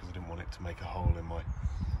one off because I didn't want it to make a hole in my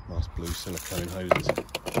nice blue silicone hoses.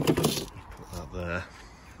 Put that there.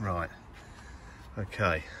 Right.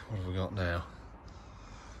 Okay, what have we got now?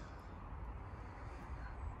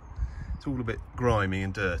 It's all a bit grimy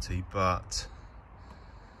and dirty, but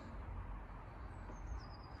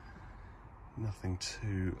nothing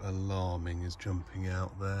too alarming is jumping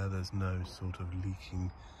out there. There's no sort of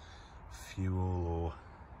leaking fuel or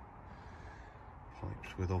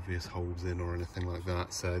pipes with obvious holes in or anything like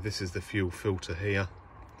that. So this is the fuel filter here.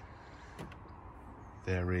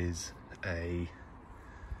 There is a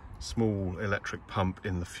small electric pump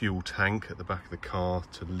in the fuel tank at the back of the car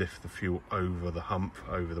to lift the fuel over the hump,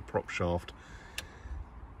 over the prop shaft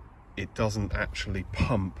it doesn't actually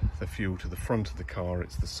pump the fuel to the front of the car.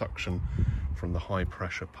 It's the suction from the high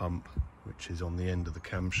pressure pump, which is on the end of the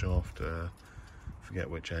camshaft. Forget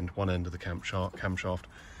which end, one end of the camshaft,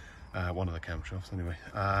 one of the camshafts anyway.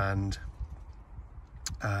 And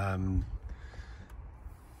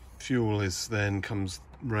fuel is then comes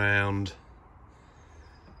round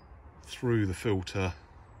through the filter.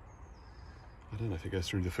 I don't know if it goes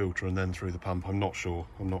through the filter and then through the pump, I'm not sure,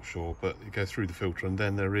 but it goes through the filter, and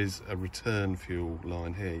then there is a return fuel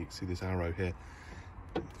line here. You can see this arrow here.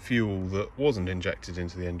 Fuel that wasn't injected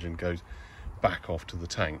into the engine goes back off to the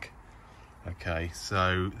tank. Okay,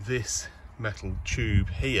 so this metal tube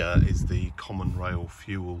here is the common rail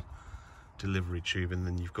fuel delivery tube, and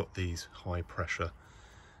then you've got these high pressure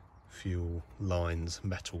fuel lines,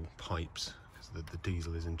 metal pipes, because the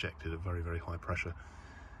diesel is injected at very, very high pressure.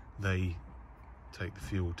 They take the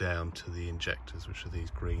fuel down to the injectors, which are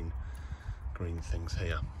these green things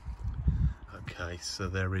here. Okay, so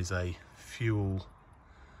there is a fuel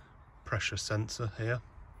pressure sensor here,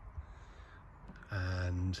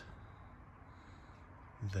 and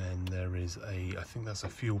then there is I think that's a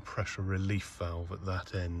fuel pressure relief valve at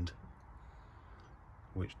that end,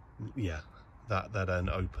 which, yeah, that then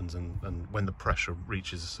opens, and when the pressure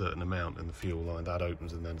reaches a certain amount in the fuel line, that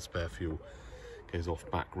opens, and then spare fuel goes off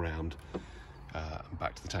back round and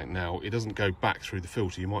back to the tank. Now, it doesn't go back through the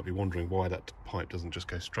filter. You might be wondering why that pipe doesn't just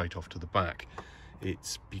go straight off to the back.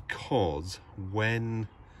 It's because when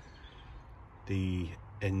the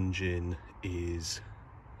engine is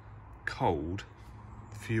cold,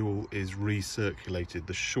 fuel is recirculated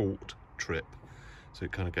the short trip, so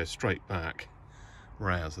it kind of goes straight back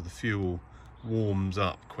round, so the fuel warms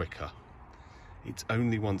up quicker. It's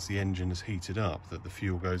only once the engine is heated up that the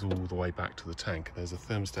fuel goes all the way back to the tank. There's a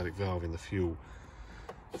thermostatic valve in the fuel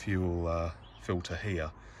filter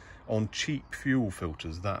here. On cheap fuel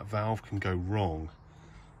filters, that valve can go wrong,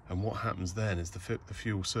 and what happens then is the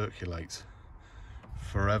fuel circulates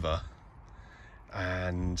forever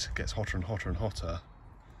and gets hotter and hotter and hotter,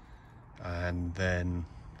 and then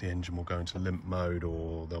the engine will go into limp mode,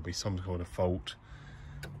 or there'll be some kind of fault,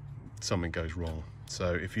 something goes wrong.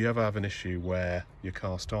 So if you ever have an issue where your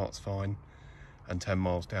car starts fine and 10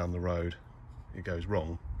 miles down the road it goes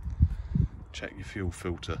wrong, check your fuel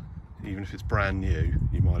filter. Even if it's brand new,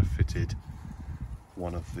 you might have fitted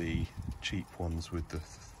one of the cheap ones with the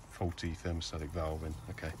faulty thermostatic valve in.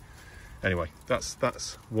 Okay, anyway,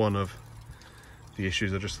 that's one of the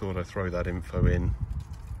issues. I just thought I'd throw that info in.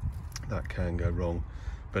 That can go wrong.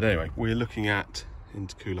 But anyway, we're looking at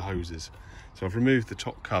intercooler hoses. So I've removed the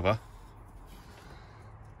top cover,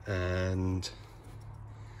 and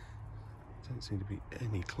don't seem to be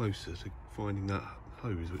any closer to finding that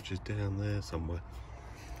hose, which is down there somewhere.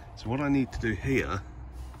 So what I need to do here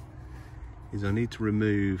is I need to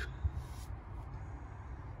remove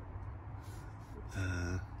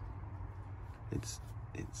it's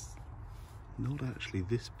not actually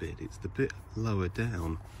this bit, it's the bit lower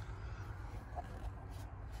down.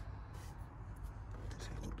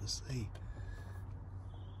 Difficult to see.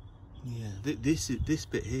 Yeah, this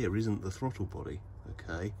bit here isn't the throttle body.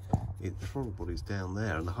 Okay, the throttle body's down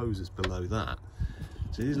there and the hose is below that,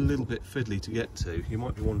 so it is a little bit fiddly to get to. You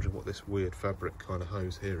might be wondering what this weird fabric kind of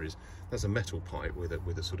hose here is. That's a metal pipe with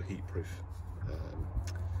a sort of heat-proof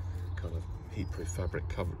fabric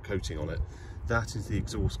coating on it. That is the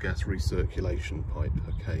exhaust gas recirculation pipe.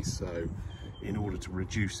 Okay, so in order to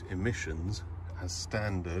reduce emissions, as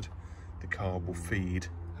standard, the car will feed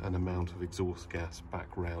an amount of exhaust gas back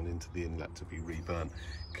round into the inlet to be reburnt.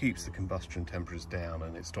 Keeps the combustion temperatures down,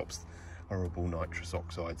 and it stops horrible nitrous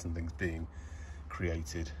oxides and things being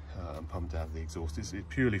created and pumped out of the exhaust. It's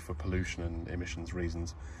purely for pollution and emissions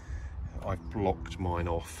reasons. I've blocked mine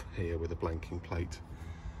off here with a blanking plate.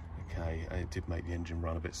 Okay, it did make the engine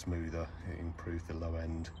run a bit smoother. It improved the low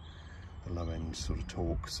end sort of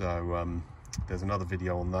torque. So there's another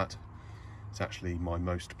video on that. It's actually my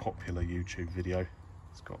most popular YouTube video.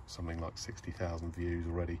 It's got something like 60,000 views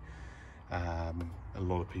already. A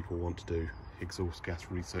lot of people want to do exhaust gas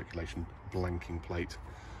recirculation blanking plate.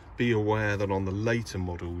 Be aware that on the later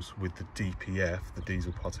models with the DPF, the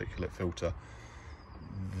diesel particulate filter,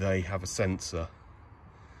 they have a sensor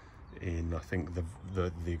in, I think,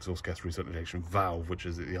 the exhaust gas recirculation valve, which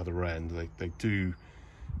is at the other end. They do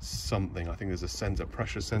something. I think there's a sensor,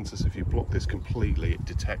 pressure sensor, so if you block this completely, it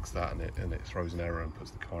detects that and it throws an error and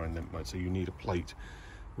puts the car in limp mode. So you need a plate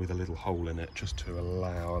with a little hole in it just to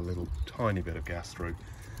allow a little tiny bit of gas through,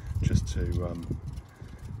 just to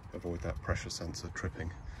avoid that pressure sensor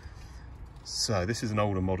tripping. So this is an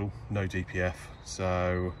older model, no DPF,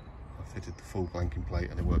 so I fitted the full blanking plate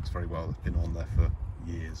and it works very well. It's been on there for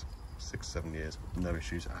years. 6 or 7 years, no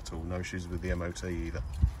issues at all, no issues with the MOT either.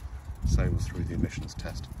 Same as through the emissions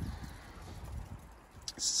test.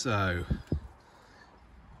 So,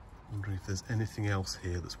 wondering if there's anything else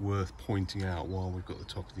here that's worth pointing out while we've got the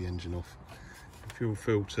top of the engine off. Fuel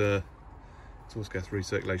filter, exhaust gas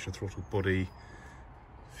recirculation, throttle body,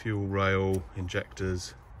 fuel rail,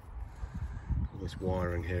 injectors. All this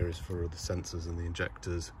wiring here is for the sensors and the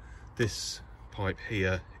injectors. This pipe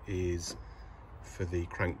here is for the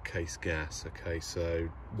crankcase gas. Okay, so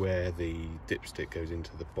where the dipstick goes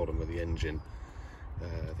into the bottom of the engine,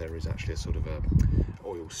 there is actually a sort of a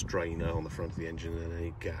oil strainer on the front of the engine, and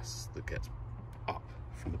any gas that gets up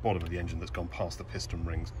from the bottom of the engine that's gone past the piston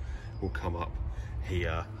rings will come up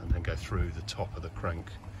here and then go through the top of the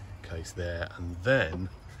crankcase there, and then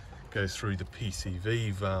go through the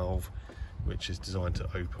PCV valve, which is designed to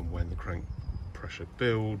open when the crank pressure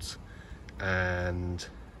builds, and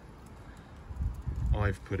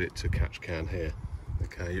I've put it to catch can here.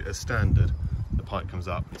 Okay, as standard, the pipe comes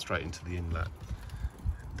up and straight into the inlet.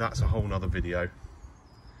 That's a whole nother video.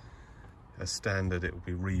 As standard, it will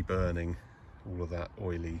be reburning all of that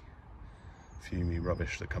oily, fumey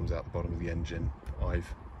rubbish that comes out the bottom of the engine. I've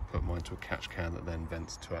put mine to a catch can that then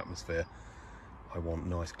vents to atmosphere. I want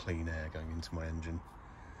nice clean air going into my engine.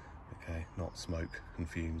 Okay, not smoke and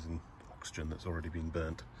fumes and oxygen that's already been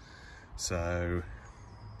burnt. So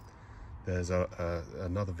there's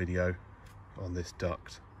another video on this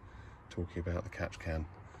duct talking about the catch can.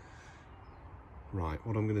 Right,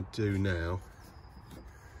 what I'm going to do now,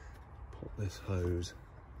 pop this hose,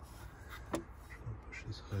 try and push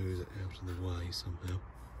this hose out of the way somehow.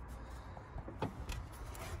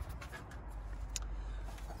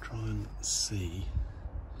 Try and see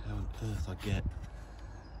how on earth I get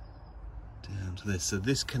down to this. So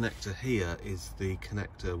this connector here is the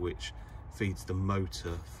connector which feeds the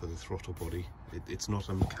motor for the throttle body. It's not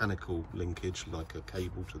a mechanical linkage like a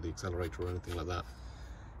cable to the accelerator or anything like that.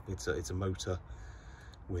 It's a motor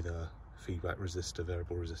with a feedback resistor,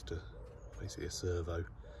 variable resistor, basically a servo,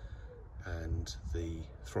 and the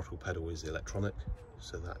throttle pedal is electronic,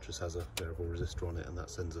 so that just has a variable resistor on it, and that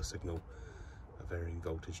sends a signal, a varying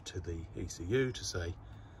voltage, to the ECU to say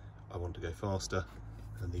I want to go faster,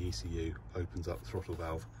 and the ECU opens up the throttle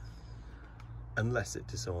valve unless it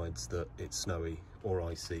decides that it's snowy or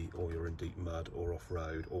icy, or you're in deep mud or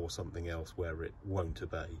off-road or something else where it won't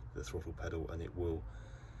obey the throttle pedal, and it will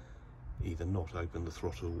either not open the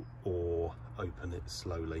throttle or open it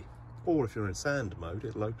slowly. Or if you're in sand mode,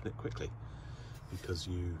 it'll open it quickly, because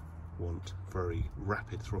you want very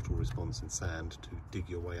rapid throttle response in sand to dig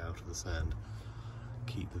your way out of the sand,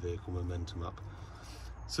 keep the vehicle momentum up.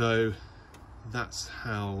 So that's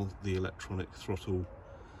how the electronic throttle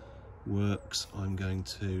works. I'm going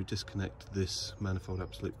to disconnect this manifold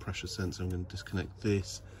absolute pressure sensor. I'm going to disconnect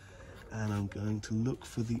this, and I'm going to look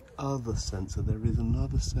for the other sensor. There is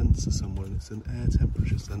another sensor somewhere, and it's an air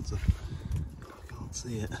temperature sensor. I can't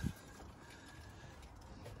see it.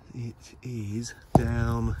 It is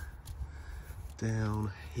down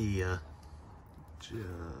here,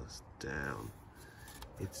 just down.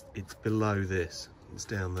 It's below this. It's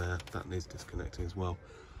down there. That needs disconnecting as well.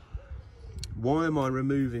 Why am I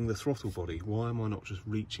removing the throttle body? Why am I not just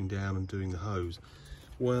reaching down and doing the hose?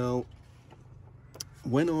 Well,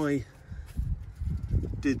 when I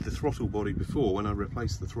did the throttle body before, when I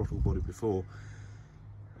replaced the throttle body before,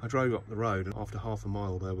 I drove up the road, and after half a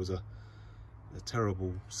mile there was a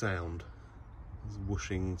terrible sound. It was a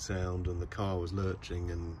whooshing sound, and the car was lurching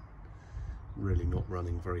and really not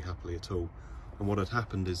running very happily at all. And what had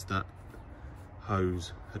happened is that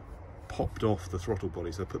hose had popped off the throttle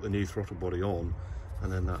body, so I put the new throttle body on,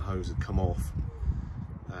 and then that hose had come off,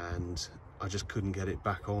 and I just couldn't get it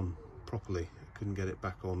back on properly. I couldn't get it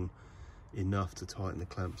back on enough to tighten the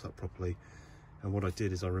clamps up properly. And what I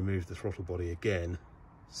did is I removed the throttle body again,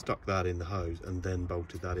 stuck that in the hose, and then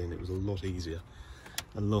bolted that in. It was a lot easier,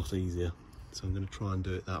 so I'm going to try and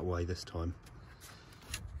do it that way this time.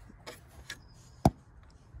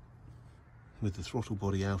 With the throttle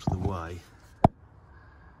body out of the way,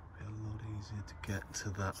 a lot easier to get to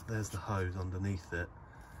that. There's the hose underneath it,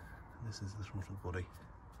 and this is the throttle body.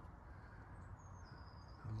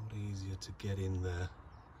 A lot easier to get in there,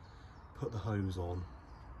 put the hose on,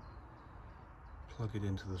 plug it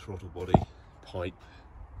into the throttle body pipe,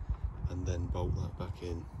 and then bolt that back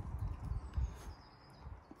in.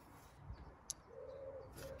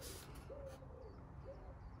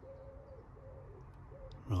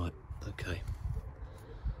 Right, okay.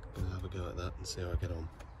 I'm gonna have a go at that and see how I get on.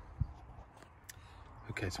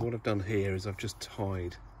 Okay, so what I've done here is I've just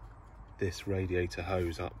tied this radiator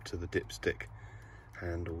hose up to the dipstick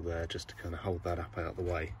handle there, just to kind of hold that up out of the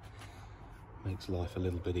way. Makes life a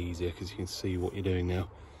little bit easier because you can see what you're doing now.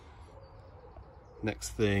 Next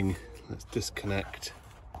thing, let's disconnect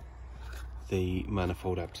the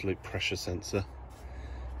manifold absolute pressure sensor.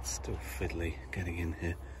 It's still fiddly getting in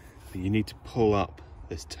here, but you need to pull up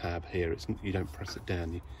this tab here. You don't press it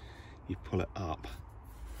down, you pull it up,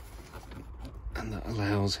 and that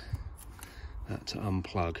allows that to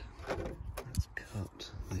unplug. Let's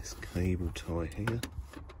cut this cable tie here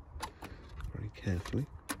very carefully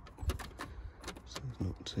so as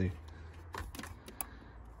not to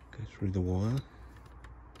go through the wire.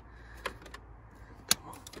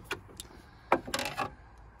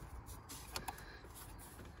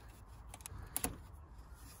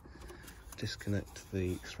 Disconnect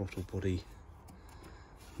the throttle body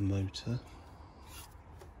motor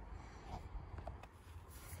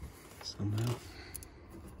somehow.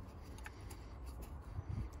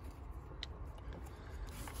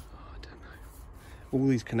 I don't know. All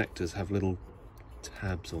these connectors have little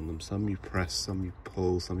tabs on them. Some you press, some you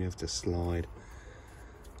pull, some you have to slide.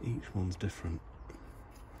 Each one's different.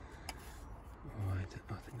 I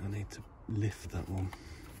think I need to lift that one.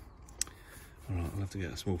 Alright, I'll have to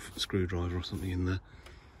get a small screwdriver or something in there.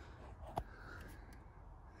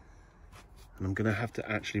 And I'm going to have to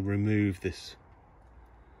actually remove this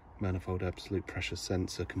manifold absolute pressure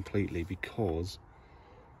sensor completely, because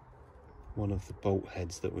one of the bolt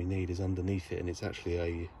heads that we need is underneath it, and it's actually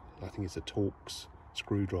I think it's a Torx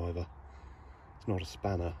screwdriver. It's not a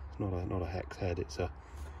spanner, not a hex head, it's a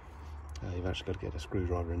you've actually got to get a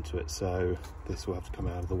screwdriver into it, so this will have to come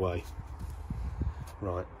out of the way.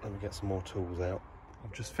 Right, let me get some more tools out.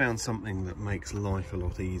 I've just found something that makes life a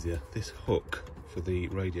lot easier. This hook for the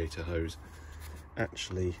radiator hose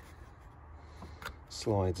actually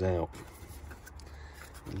slides out,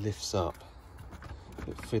 it lifts up, a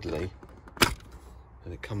bit fiddly,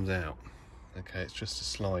 and it comes out. Okay, it's just a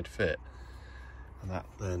slide fit, and that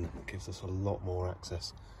then gives us a lot more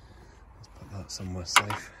access. Let's put that somewhere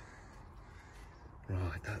safe.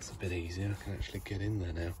 Right, that's a bit easier. I can actually get in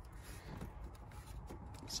there now.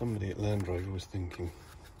 Somebody at Land Rover was thinking.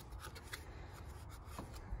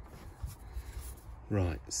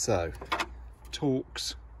 Right, so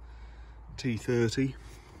Torx T30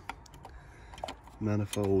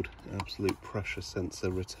 manifold absolute pressure sensor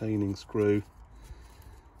retaining screw.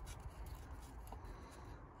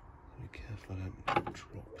 Be careful I don't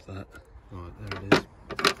drop that. Right, there it is.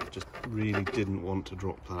 Just really didn't want to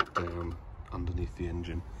drop that down underneath the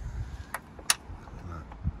engine. Put that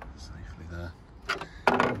safely there.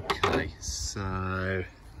 Okay, so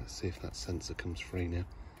let's see if that sensor comes free now.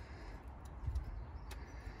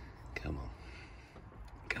 Come on.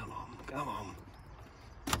 Come on, come on.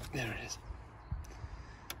 There it is.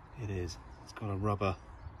 It is. It's got a rubber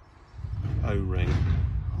O-ring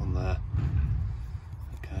on there.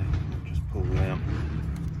 Okay, I'll just pull it out.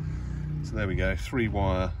 So there we go,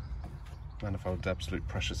 3-wire manifold absolute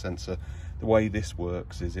pressure sensor. The way this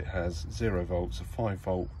works is it has 0 volts, a 5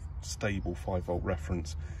 volt stable 5 volt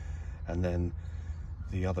reference, and then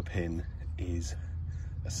the other pin is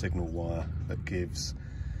a signal wire that gives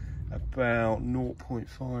about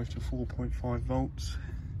 0.5 to 4.5 volts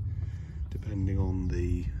depending on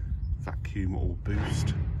the vacuum or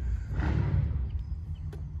boost,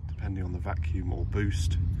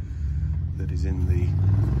 that is in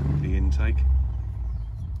the intake.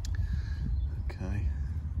 Okay,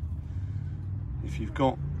 if you've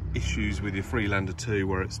got issues with your Freelander 2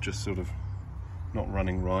 where it's just sort of not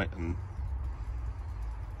running right and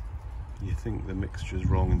you think the mixture's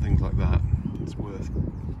wrong and things like that, it's worth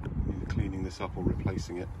either cleaning this up or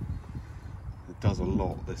replacing it. It does a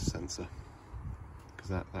lot, this sensor, because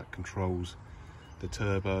that controls the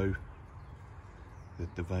turbo,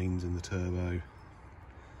 the vanes in the turbo,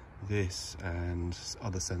 this and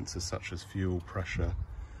other sensors such as fuel pressure,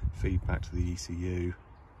 feedback to the ECU,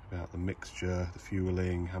 about the mixture, the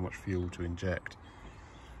fueling, how much fuel to inject,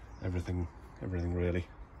 everything really.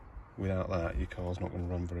 Without that, your car's not going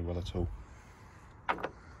to run very well at all.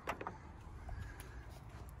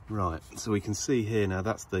 Right, so we can see here now,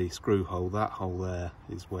 that's the screw hole. That hole there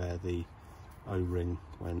is where the O-ring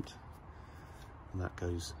went, and that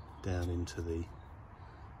goes down into the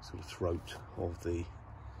sort of throat of the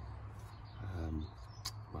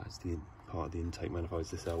well, it's the part of the intake manifold,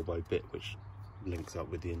 is this elbow bit which links up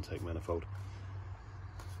with the intake manifold.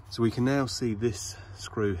 So we can now see this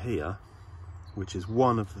screw here, which is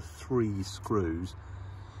one of the 3 screws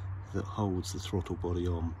that holds the throttle body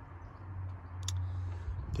on.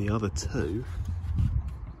 The other 2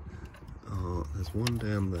 are, there's one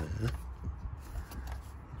down there.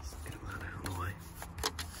 Let's get that out of the way.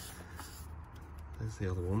 There's the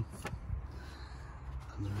other one.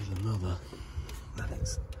 And there is another and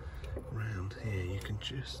it's round here. You can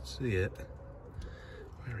just see it.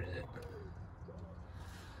 Where is it?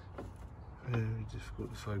 Very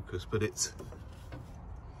difficult to focus, but it's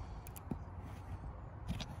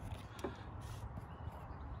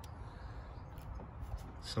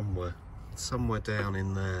somewhere down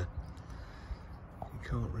in there. You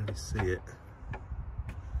can't really see it.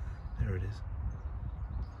 There it is.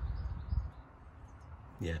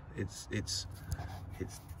 Yeah, it's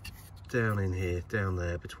down in here, down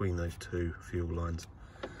there, between those two fuel lines.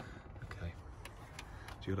 Okay,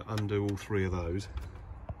 so you've got to undo all three of those,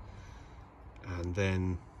 and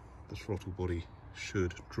then the throttle body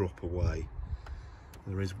should drop away.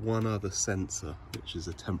 There is one other sensor, which is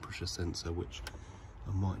a temperature sensor, which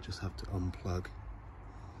I might just have to unplug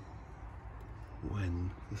when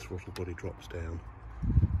the throttle body drops down.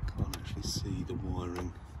 Can't actually see the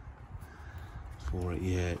wiring for it.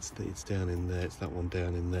 Yeah, it's down in there. It's that one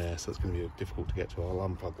down in there, so it's going to be difficult to get to. I'll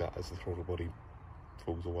unplug that as the throttle body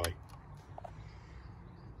falls away.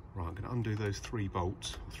 Right, I'm going to undo those 3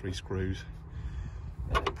 bolts, 3 screws.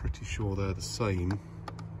 I'm pretty sure they're the same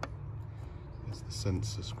as the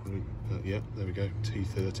sensor screw. Yeah, there we go,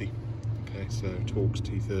 T30. Okay, so Torx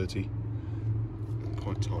T30,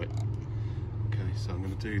 quite tight. Okay, so I'm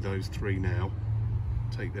going to do those 3 now,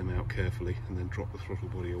 take them out carefully, and then drop the throttle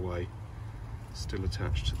body away, still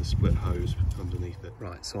attached to the split hose underneath it.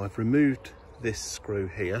 Right, so I've removed this screw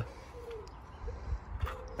here.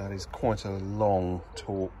 That is quite a long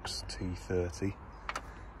Torx T30.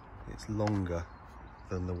 It's longer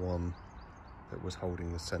than the one that was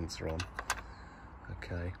holding the sensor on.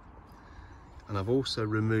 Okay. And I've also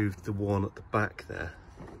removed the one at the back there,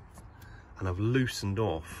 and I've loosened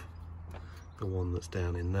off the one that's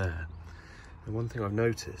down in there. And one thing I've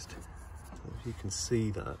noticed, if you can see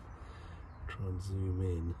that, try and zoom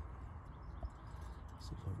in,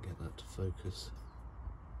 see if I can get that to focus.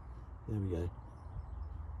 There we go.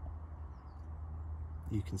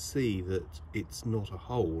 You can see that it's not a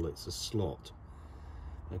hole, it's a slot.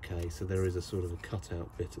 Okay, so there is a sort of a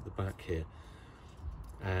cutout bit at the back here,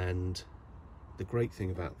 and the great thing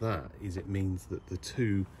about that is it means that the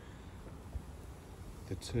two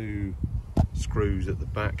screws at the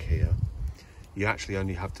back here, you actually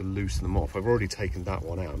only have to loosen them off. I've already taken that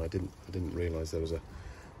one out, and I didn't realise there was a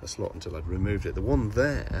slot until I'd removed it. The one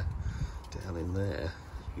there, down in there,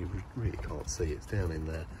 you really can't see, it's down in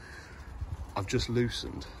there. I've just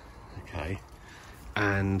loosened, okay,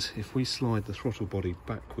 and if we slide the throttle body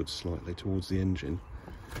backwards slightly towards the engine,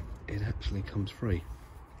 it actually comes free.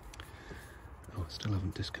 Oh, I still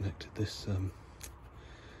haven't disconnected this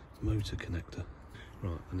motor connector.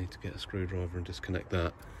 Right, I need to get a screwdriver and disconnect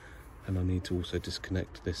that, and I need to also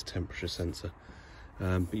disconnect this temperature sensor.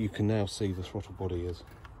 But you can now see the throttle body has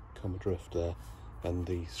come adrift there, and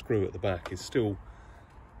the screw at the back is still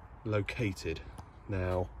located.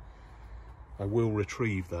 Now, I will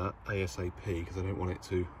retrieve that ASAP because I don't want it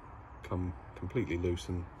to come completely loose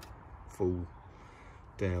and fall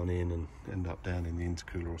down in and end up down in the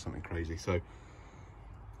intercooler or something crazy. So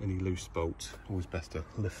any loose bolts, always best to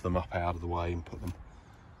lift them up out of the way and put them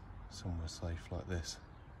somewhere safe like this.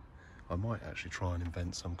 I might actually try and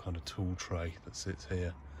invent some kind of tool tray that sits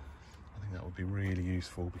here. I think that would be really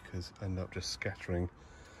useful because I end up just scattering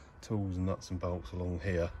tools and nuts and bolts along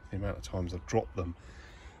here. The amount of times I've dropped them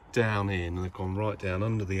down in and they've gone right down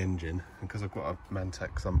under the engine, and because I've got a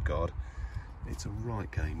Mantec sump guard, it's a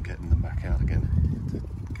right game getting them back out again.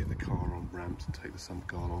 To get the car on ramps and take the sump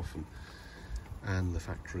guard off, and the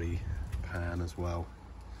factory pan as well.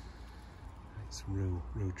 It's a real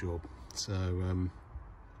job. So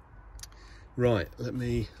right, let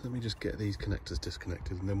me just get these connectors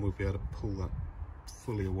disconnected, and then we'll be able to pull that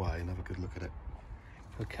fully away and have a good look at it.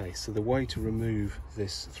 Okay, so the way to remove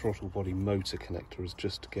this throttle body motor connector is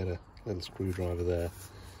just to get a little screwdriver there,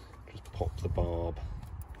 just pop the barb,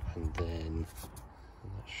 and then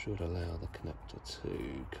that should allow the connector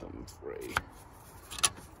to come free.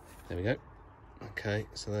 There we go. Okay,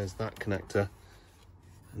 so there's that connector,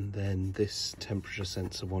 and then this temperature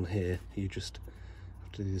sensor one here, you just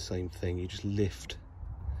have to do the same thing. You just lift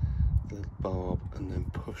the barb and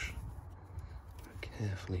then push very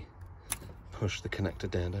carefully. Push the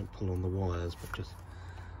connector down, don't pull on the wires, but just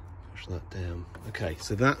push that down. Okay,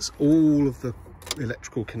 so that's all of the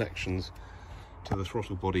electrical connections to the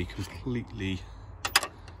throttle body completely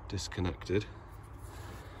disconnected.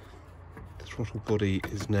 The throttle body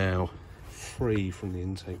is now free from the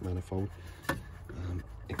intake manifold.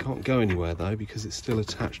 It can't go anywhere though because it's still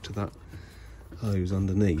attached to that hose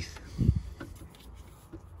underneath.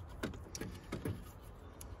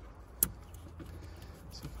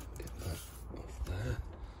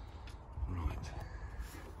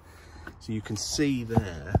 So you can see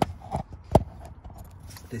there,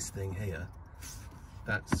 this thing here,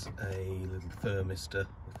 that's a little thermistor.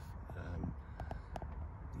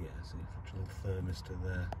 Yeah, so a little thermistor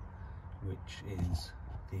there, which is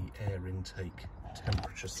the air intake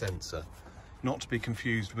temperature sensor. Not to be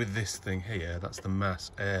confused with this thing here, that's the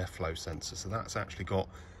mass airflow sensor. So that's actually got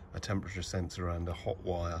a temperature sensor and a hot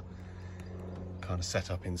wire kind of set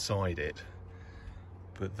up inside it.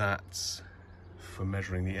 But that's for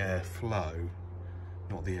measuring the airflow,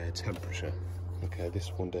 not the air temperature. Okay,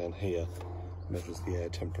 this one down here measures the air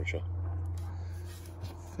temperature. I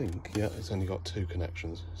think, yeah, it's only got 2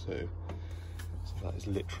 connections, so that is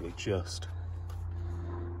literally just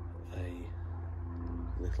a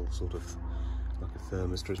little sort of like a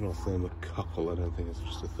thermistor. It's not a thermocouple, I don't think, it's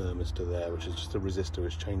just a thermistor there, which is just a resistor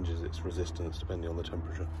which changes its resistance depending on the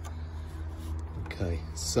temperature. Okay,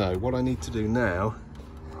 so what I need to do now,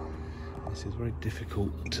 this is very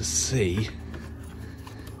difficult to see,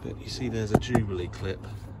 but you see there's a Jubilee clip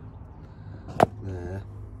there.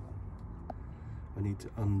 I need to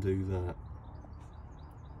undo that.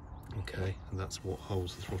 Okay, and that's what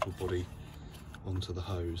holds the throttle body onto the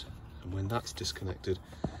hose. And when that's disconnected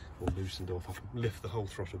or loosened off, I can lift the whole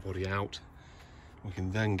throttle body out. We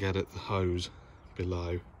can then get at the hose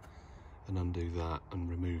below and undo that and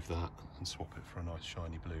remove that and swap it for a nice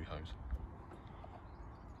shiny blue hose.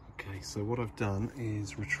 Okay, so what I've done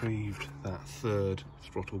is retrieved that 3rd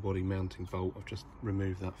throttle body mounting bolt. I've just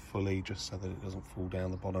removed that fully just so that it doesn't fall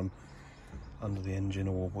down the bottom under the engine,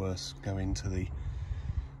 or worse, go into the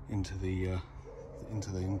intake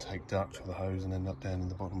duct for the hose and end up down in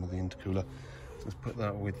the bottom of the intercooler. So let's put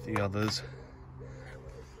that with the others.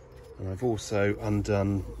 And I've also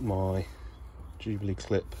undone my Jubilee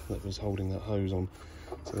clip that was holding that hose on.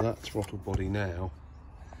 So that throttle body now,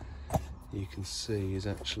 you can see, is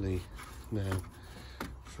actually now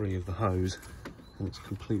free of the hose, and it's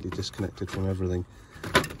completely disconnected from everything.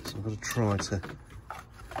 So I've got to try to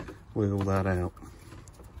wiggle that out.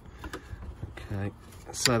 Okay,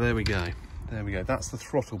 so there we go. There we go, that's the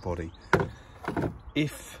throttle body.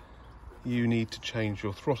 If you need to change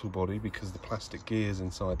your throttle body because the plastic gears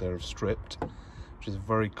inside there have stripped, which is a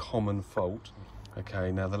very common fault.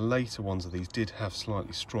 Okay, now the later ones of these did have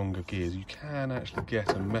slightly stronger gears. You can actually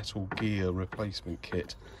get a metal gear replacement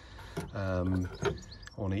kit on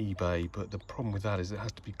eBay, but the problem with that is it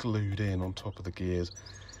has to be glued in on top of the gears,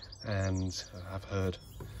 and I've heard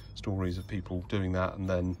stories of people doing that, and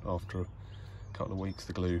then after a couple of weeks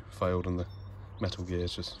the glue failed and the metal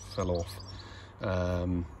gears just fell off.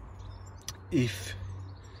 If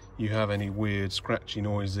you have any weird scratchy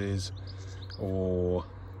noises or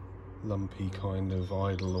lumpy kind of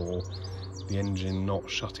idle, or the engine not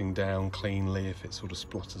shutting down cleanly, if it sort of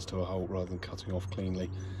splutters to a halt rather than cutting off cleanly,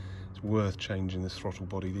 it's worth changing this throttle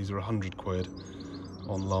body. These are 100 quid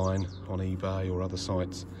online on eBay or other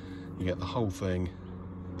sites. You get the whole thing,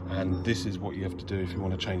 and this is what you have to do if you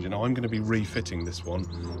want to change it. Now I'm going to be refitting this one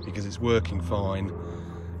because it's working fine.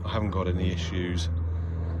 I haven't got any issues.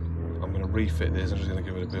 I'm going to refit this. I'm just going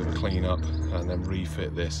to give it a bit of a clean up and then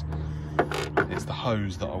refit this. It's the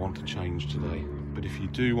hose that I want to change today. But if you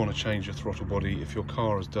do want to change your throttle body, if your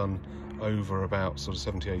car has done over about sort of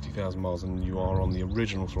 70-80,000 miles and you are on the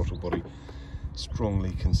original throttle body,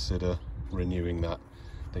 strongly consider renewing that.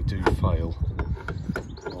 They do fail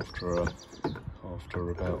after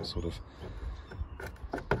about sort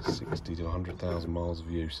of 60 to 100,000 miles of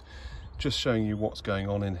use. Just showing you what's going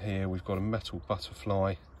on in here. We've got a metal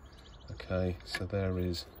butterfly. Okay, so there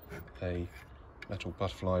is a metal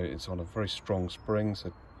butterfly. It's on a very strong spring,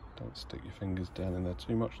 so don't stick your fingers down in there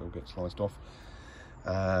too much, they'll get sliced off.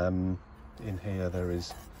 In here there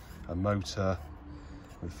is a motor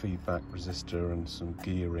with feedback resistor and some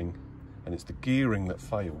gearing, and it's the gearing that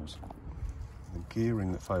fails. The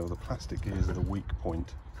gearing that fails, the plastic gears are the weak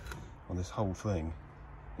point on this whole thing.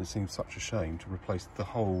 It seems such a shame to replace the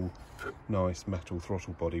whole nice metal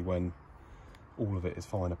throttle body when all of it is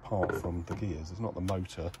fine apart from the gears. It's not the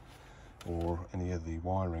motor or any of the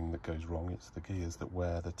wiring that goes wrong, it's the gears that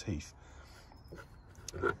wear the teeth.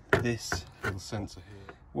 This little sensor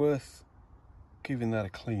here, worth giving that a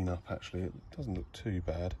clean up actually. It doesn't look too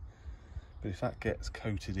bad, but if that gets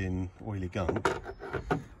coated in oily gunk,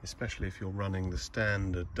 especially if you're running the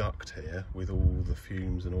standard duct here with all the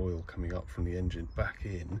fumes and oil coming up from the engine back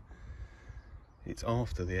in, it's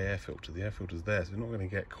after the air filter. The air filter's there, so it's not going to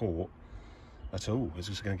get caught at all. It's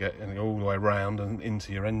just going to get all the way around and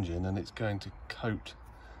into your engine, and it's going to coat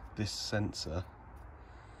this sensor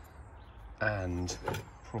and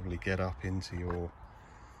probably get up into your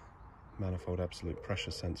manifold absolute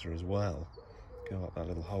pressure sensor as well. Go up that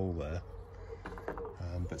little hole there,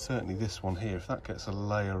 But certainly this one here, if that gets a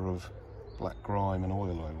layer of black grime and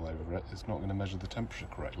oil all over it, it's not going to measure the temperature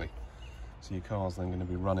correctly. So your car's then going to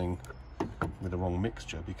be running with the wrong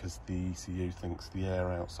mixture because the ECU thinks the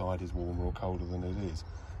air outside is warmer or colder than it is,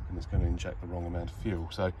 and it's going to inject the wrong amount of fuel.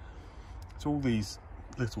 So it's all these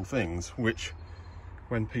little things which,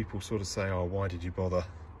 when people sort of say, oh, why did you bother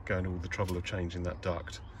going to all the trouble of changing that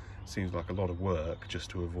duct? Seems like a lot of work just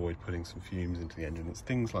to avoid putting some fumes into the engine. It's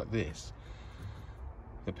things like this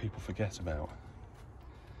that people forget about.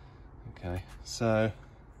 Okay, so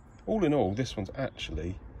all in all, this one's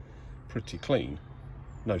actually pretty clean.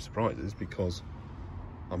 No surprises, because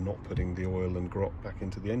I'm not putting the oil and grot back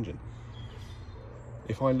into the engine.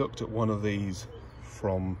 If I looked at one of these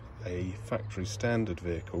from a factory standard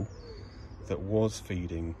vehicle that was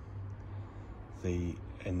feeding the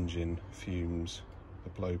engine fumes,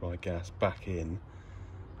 the blow-by gas, back in,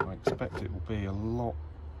 I expect it will be a lot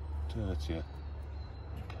dirtier.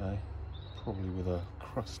 Okay, probably with a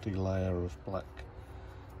crusty layer of black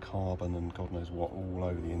carbon and God knows what all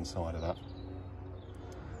over the inside of that.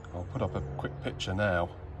 I'll put up a quick picture now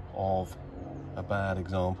of a bad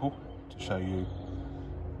example to show you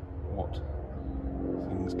what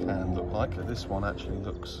things can look like. This one actually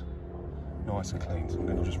looks nice and clean, so I'm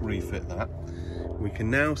going to just refit that. We can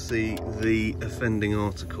now see the offending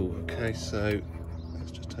article. Okay, so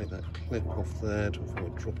let's just take that clip off there to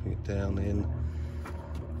avoid dropping it down in.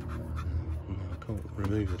 I can't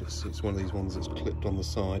remove it, it's one of these ones that's clipped on the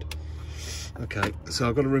side. Okay, so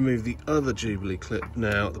I've got to remove the other Jubilee clip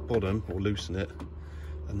now at the bottom, or loosen it,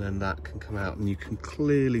 and then that can come out, and you can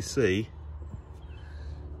clearly see.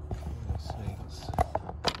 Let's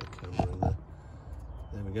put the camera in there.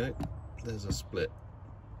 There we go. There's a split.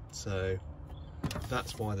 So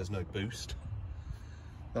that's why there's no boost.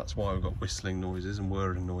 That's why we've got whistling noises and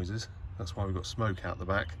whirring noises. That's why we've got smoke out the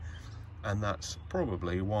back. And that's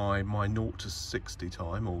probably why my 0 to 60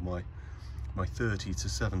 time, or my 30 to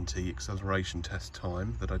 70 acceleration test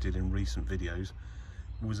time that I did in recent videos,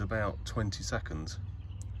 was about 20 seconds.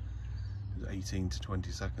 It was 18 to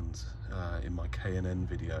 20 seconds in my K&N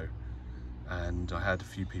video. And I had a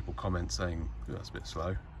few people comment saying, oh, that's a bit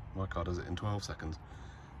slow. My car does it in 12 seconds.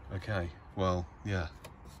 Okay, well, yeah,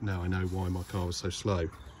 now I know why my car was so slow. It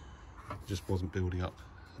just wasn't building up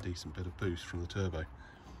a decent bit of boost from the turbo.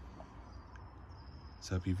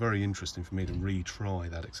 So it'd be very interesting for me to retry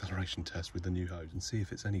that acceleration test with the new hose and see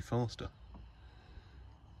if it's any faster.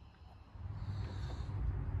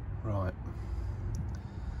 Right,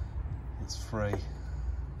 it's free.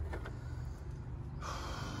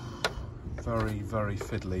 Very, very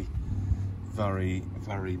fiddly, very,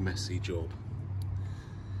 very messy job.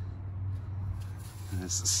 And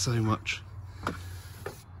there's so much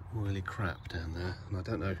oily crap down there, and I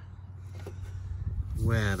don't know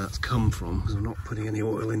where that's come from, because I'm not putting any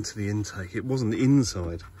oil into the intake. It wasn't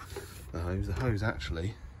inside the hose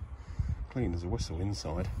actually clean as a whistle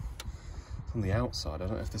inside. It's on the outside. I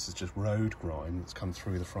don't know if this is just road grime that's come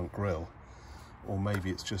through the front grille, or maybe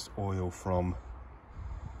it's just oil from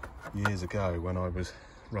years ago when I was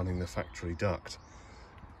running the factory duct.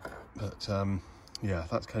 But yeah,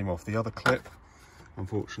 that came off. The other clip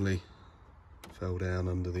unfortunately fell down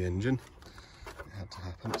under the engine. It had to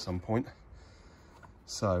happen at some point.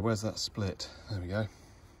 So where's that split? There we go.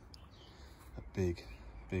 A big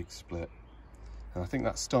split. And I think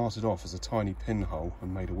that started off as a tiny pinhole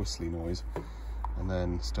and made a whistly noise, and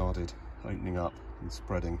then started opening up and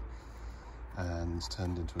spreading and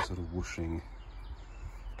turned into a sort of whooshing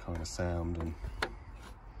kind of sound. And I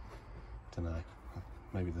don't know,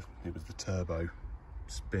 maybe it was the turbo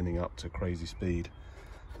spinning up to crazy speed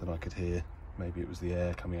that I could hear. Maybe it was the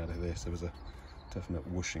air coming out of this. There was a definite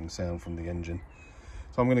whooshing sound from the engine.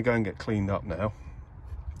 So I'm going to go and get cleaned up now.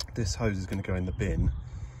 This hose is going to go in the bin.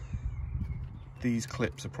 These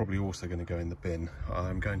clips are probably also going to go in the bin.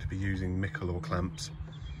 I'm going to be using Mikalor clamps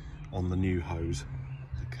on the new hose.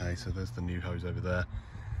 Okay, so there's the new hose over there.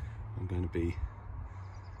 I'm going to be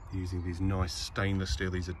using these nice stainless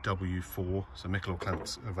steel. These are W4, so Mikalor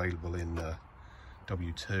clamps available in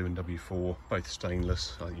W2 and W4, both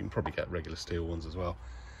stainless. You can probably get regular steel ones as well,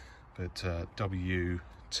 but W2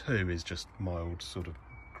 is just mild sort of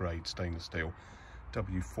grade stainless steel.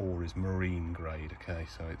 W4 is marine grade. Okay,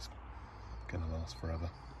 so it's gonna last forever.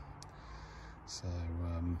 So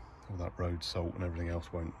all that road salt and everything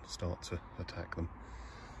else won't start to attack them.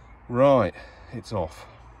 Right, it's off.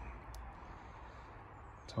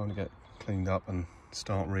 Time to get cleaned up and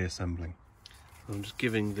start reassembling. I'm just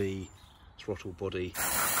giving the throttle body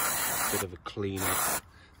a bit of a clean up.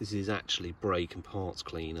 This is actually brake and parts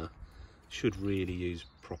cleaner. Should really use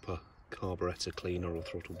proper carburetor cleaner or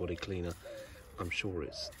throttle body cleaner. I'm sure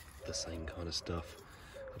it's the same kind of stuff.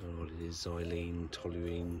 I don't know what it is, xylene,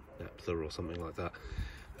 toluene, naphtha or something like that.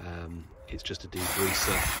 It's just a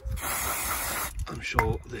degreaser. I'm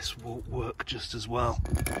sure this will work just as well.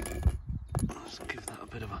 Let's give that a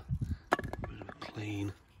bit of a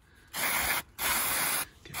clean.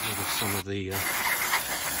 Get rid of some of the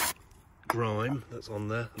grime that's on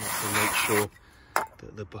there, and to make sure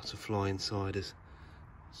that the butterfly inside is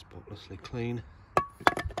spotlessly clean.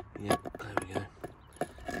 Yeah, there we go.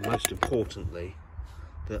 And most importantly,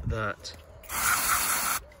 that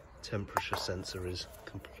temperature sensor is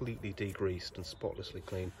completely degreased and spotlessly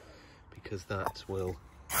clean, because that will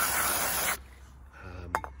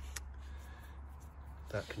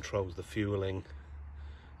that controls the fueling.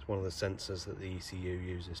 It's one of the sensors that the ECU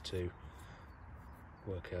uses to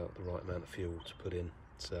work out the right amount of fuel to put in,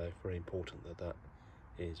 so very important that that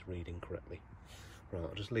is reading correctly. Right,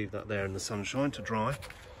 I'll just leave that there in the sunshine to dry.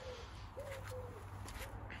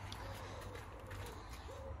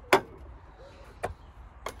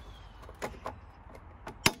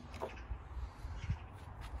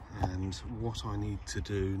 And what I need to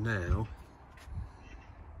do now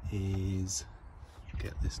is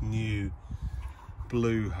get this new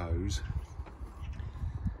blue hose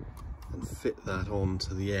and fit that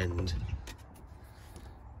onto the end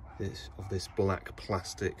of this black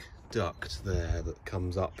plastic duct there that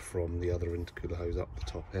comes up from the other intercooler hose up the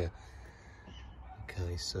top here.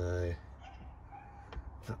 Okay, so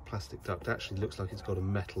that plastic duct actually looks like it's got a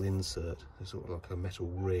metal insert. There's sort of like a metal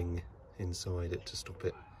ring inside it to stop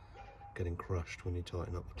it getting crushed when you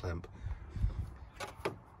tighten up the clamp.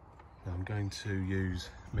 Now I'm going to use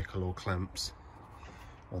Mikalor clamps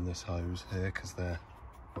on this hose here because they're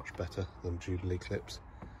much better than Jubilee clips.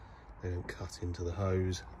 They don't cut into the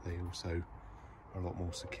hose, they also are a lot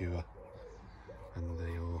more secure, and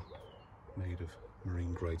they are made of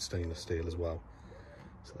marine grade stainless steel as well,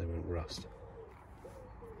 so they won't rust.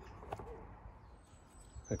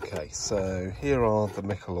 Okay, so here are the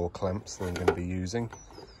Mikalor clamps that I'm going to be using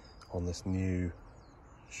on this new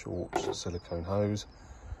short silicone hose.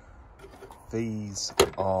 These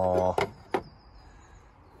are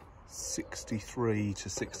 63 to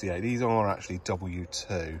 68. These are actually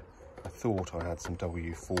W2. I thought I had some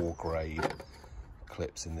W4 grade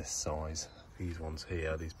clips in this size. These ones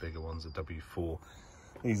here, these bigger ones, are W4.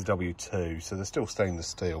 These are W2, so they're still stainless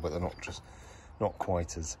steel, but they're not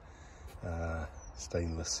quite as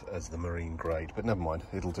stainless as the marine grade. But never mind,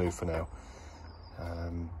 it'll do for now.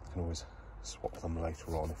 You can always swap them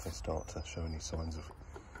later on if they start to show any signs of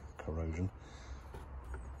corrosion.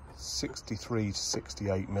 63 to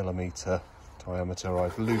 68 millimeter diameter.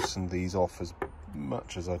 I've loosened these off as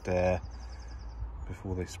much as I dare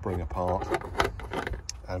before they spring apart.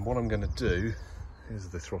 And what I'm going to do is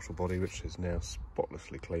the throttle body, which is now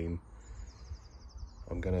spotlessly clean.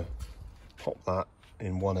 I'm going to pop that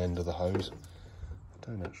in one end of the hose. I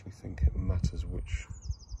don't actually think it matters which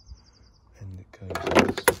end it goes in.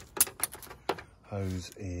 This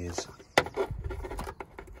hose is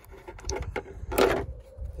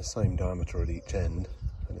the same diameter at each end,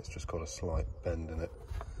 and it's just got a slight bend in it,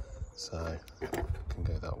 so it can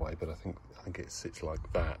go that way, but I think it sits like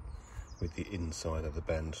that with the inside of the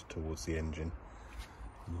bend towards the engine.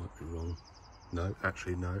 I might be wrong. No,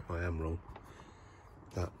 actually no, I am wrong.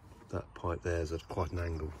 That pipe there is at quite an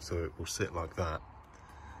angle, so it will sit like that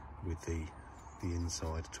with the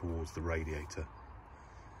inside towards the radiator.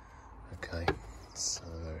 Okay, so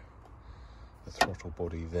the throttle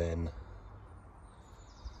body then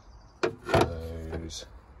goes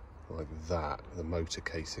like that. The motor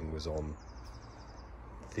casing was on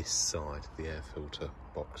this side, the air filter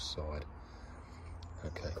box side.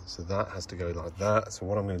 Okay, so that has to go like that. So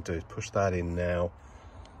what I'm going to do is push that in now,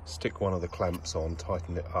 stick one of the clamps on,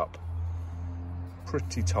 tighten it up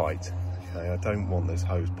pretty tight. Okay, I don't want this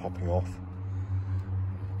hose popping off.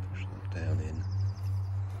 Push that down in.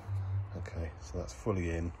 Okay, so that's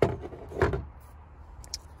fully in.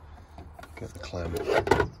 Get the clamp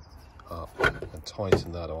up and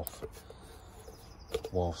tighten that off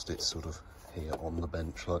whilst it's sort of here on the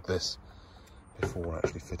bench like this before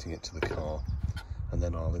actually fitting it to the car. And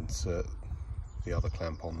then I'll insert the other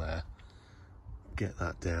clamp on there, get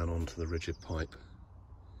that down onto the rigid pipe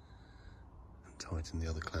and tighten the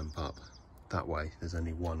other clamp up. That way there's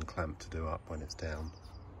only one clamp to do up when it's down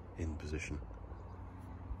in position.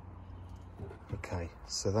 Okay,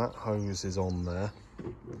 so that hose is on there.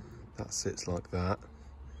 That sits like that.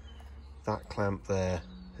 That clamp there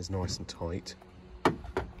is nice and tight.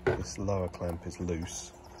 This lower clamp is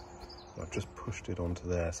loose. I've just pushed it onto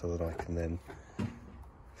there so that I can then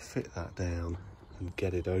fit that down and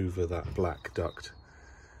get it over that black duct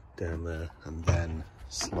down there, and then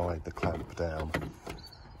slide the clamp down.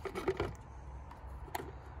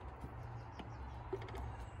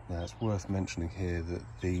 Now it's worth mentioning here that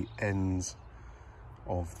the ends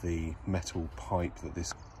of the metal pipe that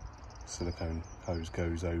this silicone hose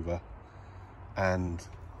goes over and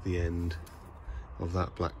the end of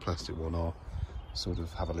that black plastic one are sort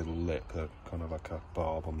of have a little lip, kind of like a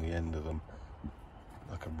barb on the end of them,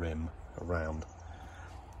 like a rim around.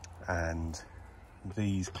 And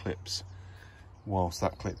these clips, whilst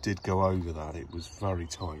that clip did go over that, it was very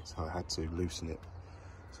tight, so I had to loosen it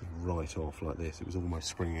sort of right off like this. It was almost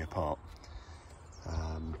springing apart.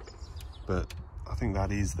 But I think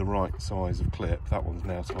that is the right size of clip. That one's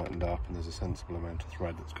now tightened up and there's a sensible amount of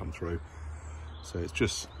thread that's come through. So it's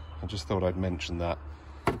just, I just thought I'd mention that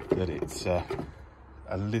it's a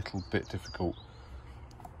little bit difficult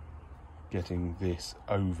getting this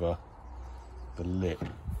over the lip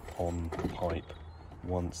on the pipe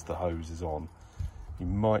once the hose is on. You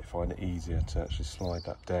might find it easier to actually slide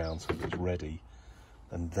that down so that it's ready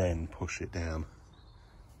and then push it down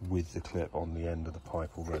with the clip on the end of the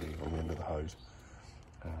pipe already, on the end of the hose.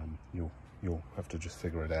 You'll have to just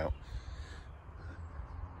figure it out.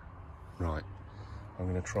 Right, I'm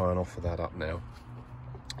going to try and offer that up now.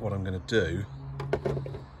 What I'm going to do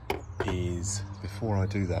is, before I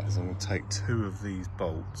do that, is I'm going to take two of these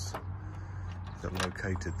bolts that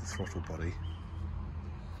located the throttle body,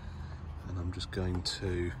 and I'm just going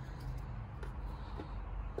to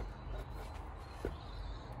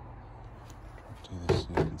do this so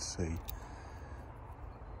you can see.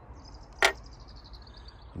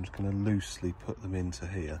 I'm just going to loosely put them into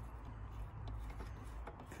here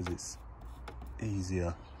because it's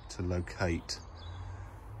easier to locate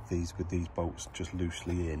these with these bolts just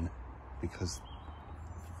loosely in, because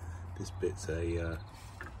this bit's a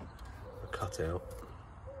cutout.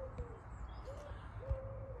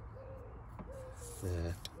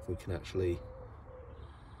 There, we can actually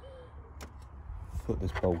put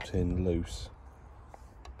this bolt in loose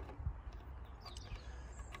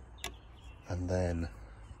and then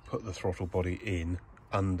put the throttle body in,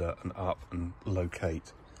 under and up, and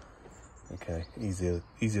locate. Okay, easier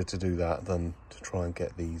to do that than to try and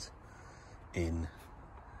get these in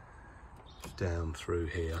down through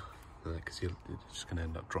here, because you're just going to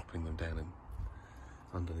end up dropping them down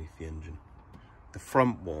underneath the engine. The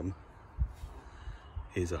front one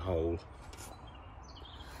is a hole.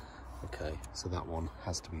 Okay, so that one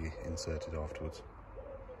has to be inserted afterwards.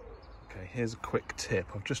 Okay, here's a quick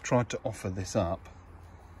tip. I've just tried to offer this up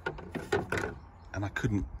and I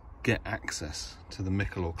couldn't get access to the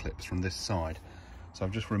Mikalor clips from this side, so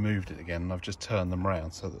I've just removed it again and I've just turned them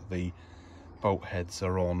around so that the bolt heads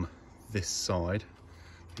are on this side,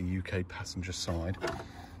 the UK passenger side,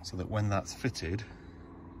 so that when that's fitted,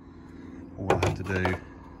 all I have to do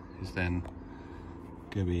is then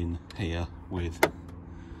go in here with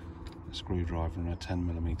a screwdriver and a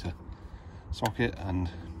 10mm socket and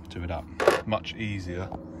do it up. Much easier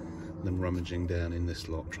than rummaging down in this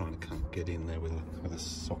lot, trying to get in there with a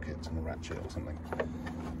socket and a ratchet or something.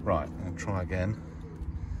 Right, I'm going to try again.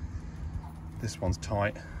 This one's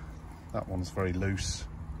tight, that one's very loose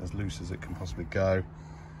as it can possibly go.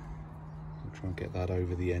 I'll try and get that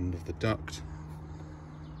over the end of the duct,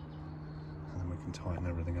 and then we can tighten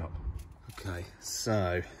everything up. Okay,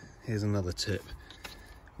 so here's another tip.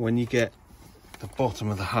 When you get the bottom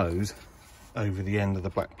of the hose over the end of the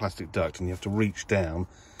black plastic duct and you have to reach down,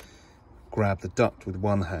 grab the duct with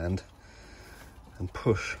one hand and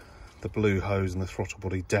push the blue hose and the throttle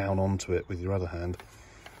body down onto it with your other hand.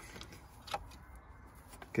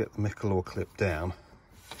 Get the Mikalor clip down.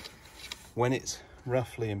 When it's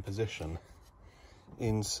roughly in position,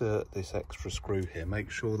 insert this extra screw here. Make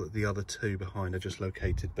sure that the other two behind are just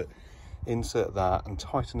located, but insert that and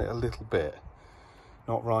tighten it a little bit,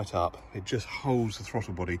 not right up. It just holds the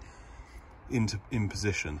throttle body in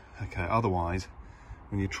position. Okay, otherwise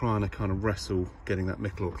when you're trying to kind of wrestle getting that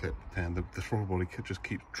Mikalor clip down, the throttle body could just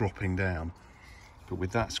keep dropping down. But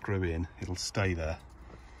with that screw in, it'll stay there,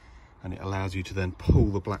 and it allows you to then pull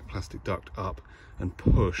the black plastic duct up and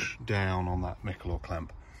push down on that Mikalor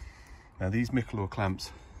clamp. Now these Mikalor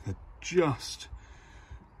clamps are just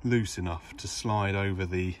loose enough to slide over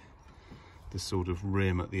the sort of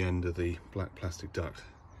rim at the end of the black plastic duct.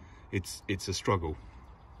 It's a struggle.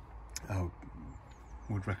 I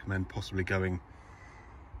would recommend possibly going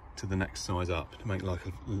to the next size up to make life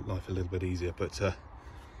a little bit easier, but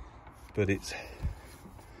it's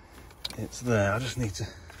there. I just need to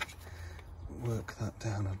work that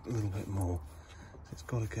down a little bit more. It's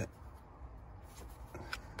got to get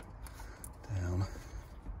down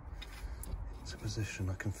into position.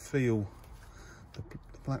 I can feel the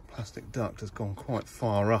black plastic duct has gone quite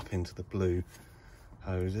far up into the blue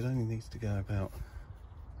hose. It only needs to go about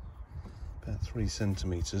 3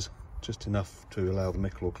 centimetres, just enough to allow the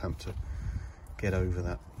Mikalor clamp to get over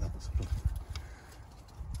that sort of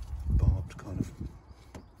barbed kind of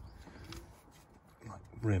like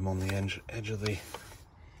rim on the edge of the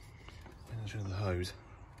hose.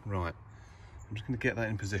 Right, I'm just going to get that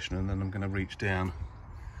in position, and then I'm going to reach down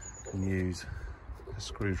and use a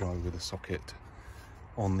screwdriver with a socket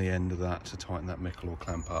on the end of that to tighten that Mikalor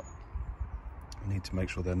clamp up. I need to make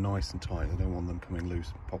sure they're nice and tight. I don't want them coming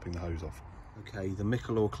loose, popping the hose off. Okay, the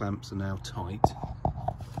Mikalor clamps are now tight. So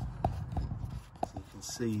you can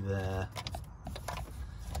see there's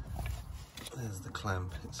the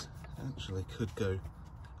clamp. It's actually could go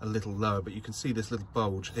a little lower, but you can see this little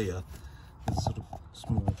bulge here. This sort of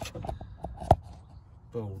small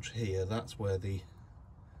bulge here. That's where the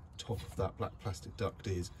top of that black plastic duct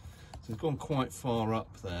is. So it's gone quite far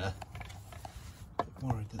up there. I'm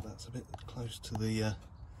worried that that's a bit close to the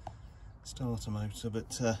starter motor, but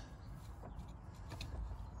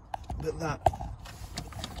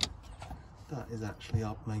that is actually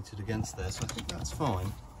up mated against there, so I think that's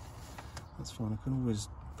fine. That's fine. I can always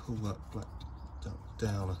pull that black duct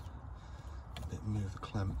down a bit, move the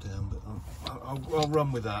clamp down, but I'll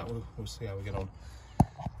run with that. We'll see how we get on.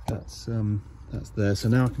 That's there. So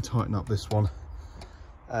now I can tighten up this one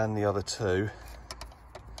and the other two.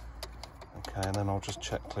 Okay, and then I'll just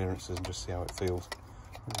check clearances and just see how it feels.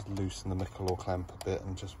 I'll just loosen the Mikalor clamp a bit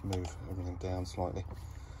and just move everything down slightly.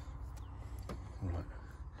 Right,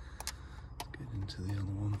 let's get into the other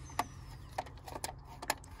one.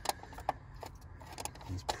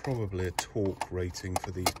 There's probably a torque rating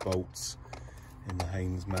for these bolts in the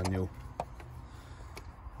Haynes manual.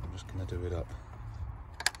 I'm just going to do it up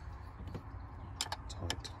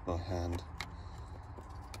tight by hand.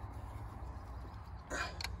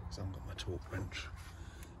 So I've got my torque wrench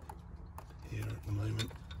here at the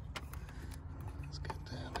moment. Let's get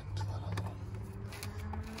down into that other one.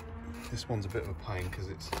 This one's a bit of a pain because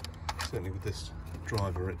it's certainly with this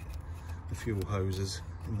driver, the fuel hose is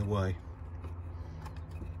in the way.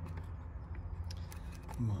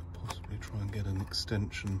 I might possibly try and get an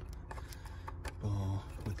extension bar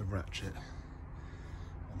with the ratchet.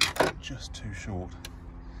 Just too short.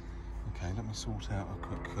 Okay, let me sort out a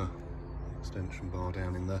quick extension bar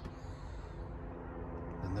down in there,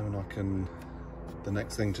 and then I can, the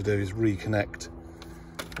next thing to do is reconnect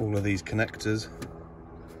all of these connectors,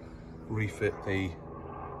 refit the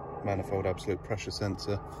manifold absolute pressure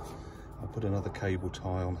sensor. I'll put another cable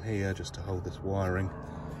tie on here just to hold this wiring,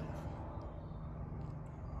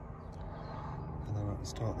 and then I can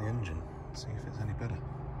start the engine and see if it's any better.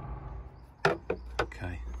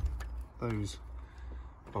 Okay, those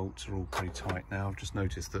bolts are all pretty tight now. I've just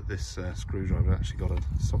noticed that this screwdriver actually got a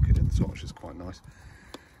socket in the top, which is quite nice.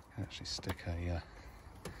 You can actually stick a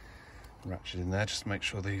ratchet in there just to make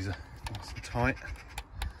sure these are nice and tight.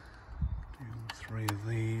 Do all 3 of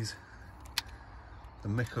these. The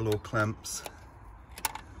Mikalor clamps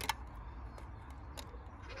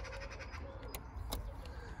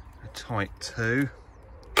are tight too.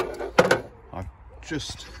 I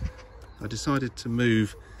decided to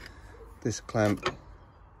move this clamp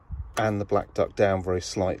and the black duct down very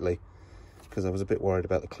slightly because I was a bit worried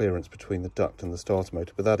about the clearance between the duct and the starter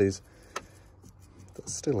motor, but that's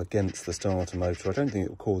still against the starter motor. I don't think it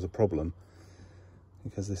will cause a problem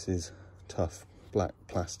because this is tough black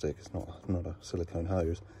plastic. It's not a silicone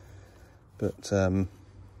hose, but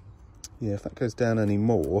yeah, if that goes down any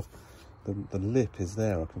more, the lip is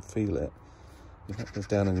there, I can feel it. If that goes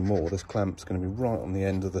down any more, this clamp's going to be right on the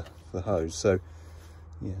end of the hose. So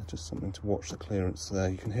yeah, just something to watch the clearance there.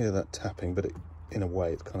 You can hear that tapping, but in a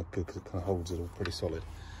way it's kind of good because it kind of holds it all pretty solid.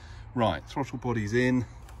 Right, throttle body's in.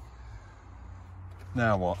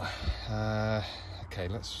 Now what? Okay,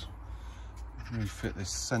 let's refit this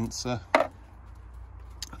sensor.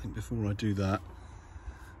 I think before I do that,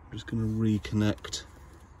 I'm just going to reconnect.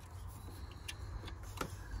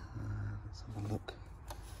 Let's have a look.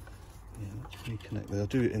 Yeah, let's reconnect. I'll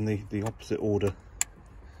do it in the opposite order.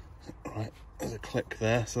 Right, there's a click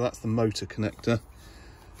there, so that's the motor connector,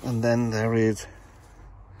 and then there is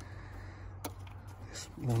this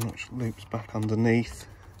one which loops back underneath.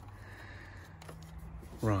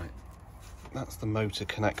 Right, that's the motor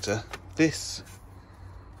connector. This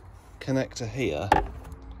connector here, see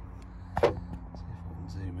if I can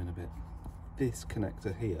zoom in a bit. This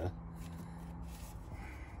connector here,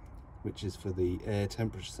 which is for the air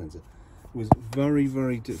temperature sensor, was very,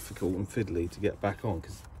 very difficult and fiddly to get back on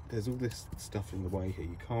because there's all this stuff in the way here.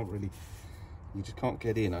 You just can't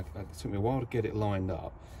get in. It took me a while to get it lined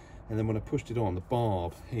up, And then when I pushed it on, the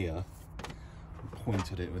barb here, I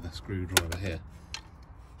pointed it with a screwdriver here.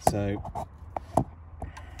 So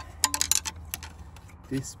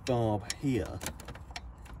this barb here,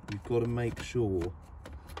 you've got to make sure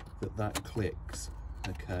that that clicks,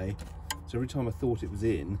 okay? So every time I thought it was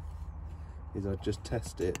in, I'd just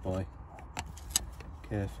test it by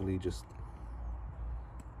carefully just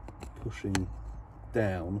pushing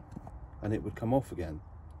down, and it would come off again,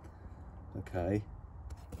 okay?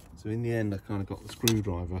 So in the end, I kind of got the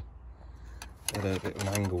screwdriver at a bit of an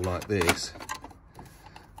angle like this,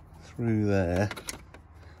 through there,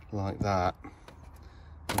 like that,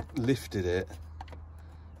 lifted it,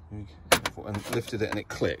 and it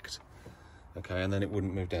clicked, okay, and then it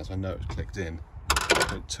wouldn't move down, so I know it was clicked in.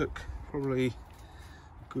 So it took probably a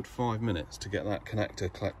good 5 minutes to get that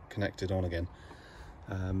connector connected on again.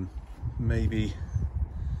 Maybe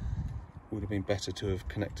would have been better to have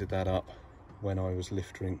connected that up when I was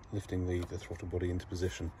lifting the throttle body into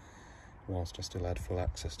position, whilst I still had full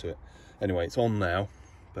access to it. Anyway, it's on now,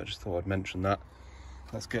 but I just thought I'd mention that.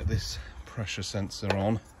 Let's get this pressure sensor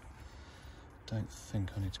on. Don't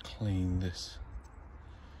think I need to clean this.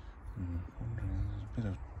 There's a bit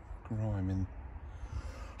of grime in.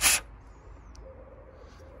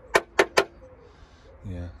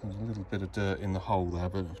 Yeah, there's a little bit of dirt in the hole there,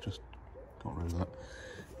 but I've just got rid of that.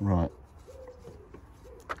 Right.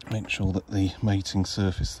 Make sure that the mating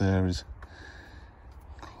surface there is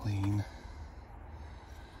clean.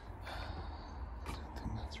 I don't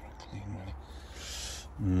think that's very clean,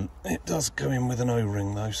 really. It does go in with an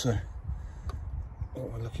O-ring though, so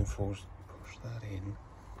what we're looking for is push that in.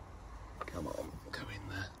 Come on, go in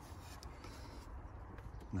there.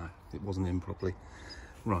 No, it wasn't in properly.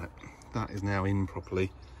 Right, that is now in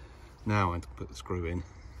properly. Now I have to put the screw in.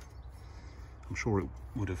 I'm sure it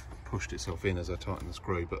would have pushed itself in as I tightened the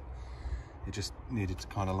screw, but it just needed to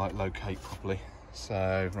kind of like locate properly.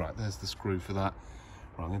 So, right, there's the screw for that.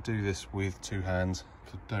 Right, I'm going to do this with 2 hands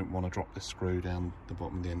because I don't want to drop this screw down the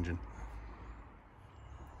bottom of the engine.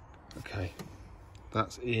 Okay,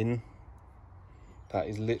 that's in. That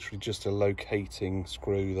is literally just a locating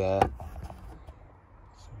screw there.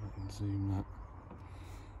 So I can zoom that.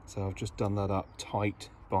 So I've just done that up tight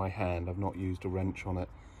by hand. I've not used a wrench on it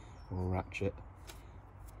or a ratchet.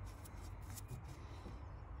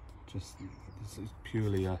 Just, this is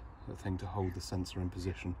purely a thing to hold the sensor in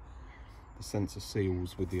position. The sensor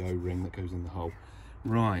seals with the O-ring that goes in the hole.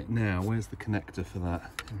 Right, now where's the connector for that?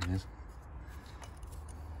 Here it is.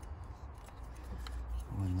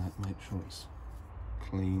 Find that, make sure it's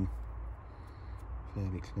clean,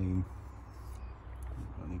 fairly clean.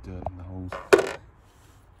 Not got any dirt in the holes.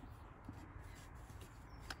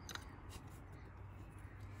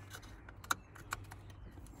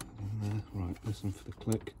 In there. Right, listen for the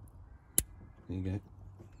click. There you go.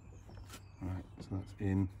 Right, so that's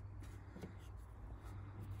in.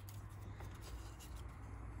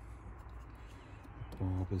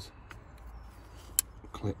 Barbers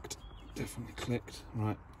clicked, definitely clicked.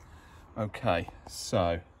 Right, okay,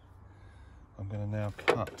 so I'm going to now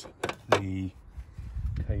cut the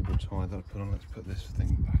cable tie that I put on. Let's put this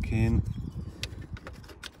thing back in.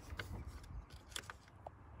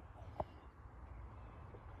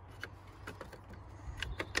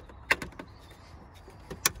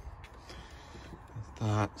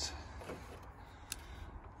 That,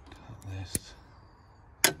 cut this,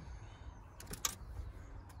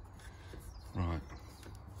 right,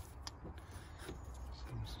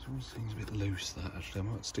 seems a bit loose that actually. I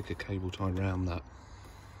might stick a cable tie around that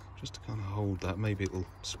just to kind of hold that. Maybe it'll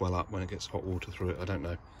swell up when it gets hot water through it, I don't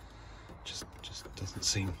know. Just doesn't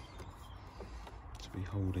seem to be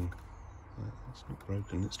holding. It's not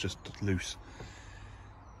broken, it's just loose.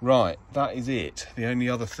 Right, that is it. The only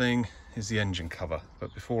other thing is the engine cover,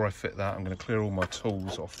 but before I fit that I'm going to clear all my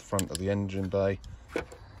tools off the front of the engine bay.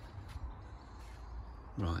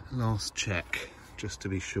 Right, last check just to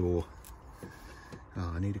be sure.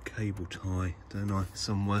 I need a cable tie, don't I,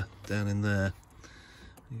 somewhere down in there.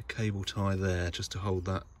 I need a cable tie there just to hold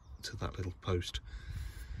that to that little post.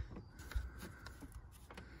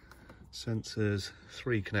 Sensors,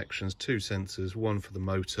 3 connections, 2 sensors, 1 for the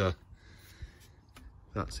motor.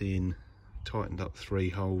 That's in, tightened up 3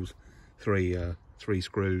 holes, 3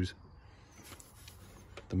 screws.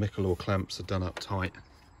 The Mikalor clamps are done up tight.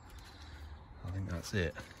 I think that's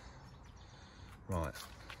it. Right,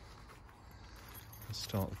 let's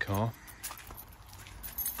start the car.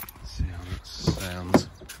 Let's see how that sounds.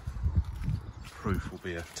 Proof will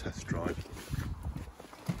be a test drive.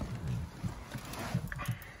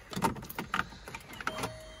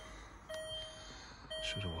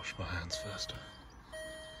 Should have washed my hands first.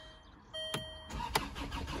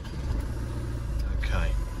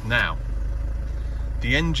 Now,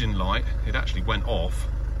 the engine light, it actually went off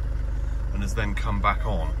and has then come back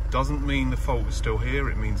on. Doesn't mean the fault is still here,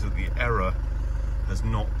 it means that the error has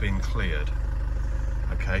not been cleared.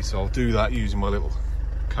 Okay, so I'll do that using my little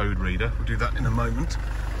code reader. We'll do that in a moment.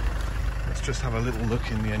 Let's just have a little look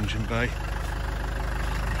in the engine bay.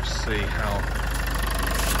 Just see how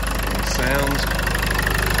it sounds.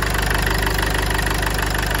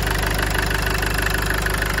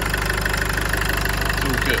 It's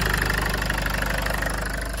all good.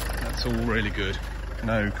 That's all really good.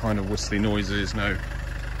 No kind of whistly noises, no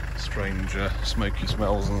strange smoky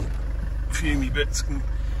smells and fumey bits and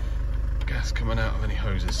gas coming out of any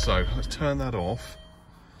hoses. So let's turn that off.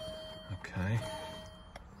 Okay.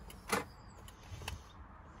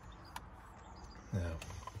 Now,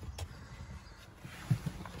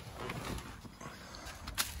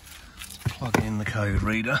 let's plug in the code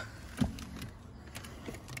reader.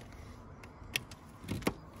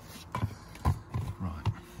 Right.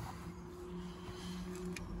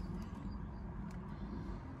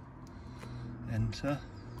 Enter.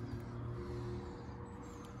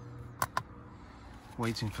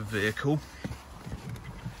 Waiting for vehicle.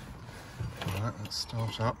 Right, let's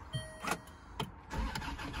start up.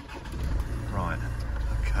 Right,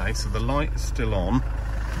 okay, so the light is still on.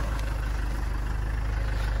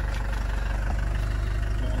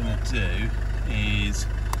 What I'm going to do is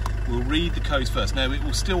we'll read the codes first. Now it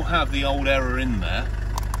will still have the old error in there,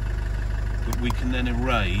 but we can then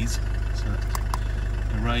erase. So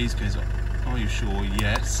erase goes, are you sure?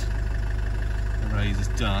 Yes. Erase is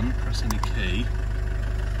done. Press any key.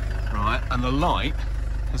 Right, and the light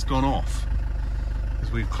has gone off as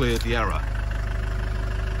we've cleared the error.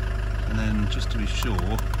 And then just to be sure, we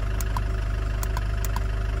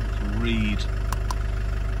can read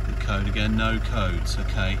the code again. No codes.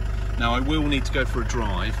 Okay, now I will need to go for a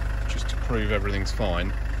drive just to prove everything's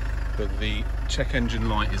fine, but the check engine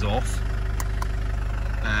light is off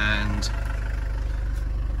and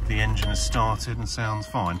the engine has started and sounds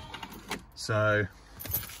fine. So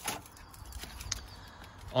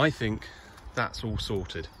I think that's all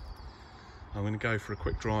sorted. I'm going to go for a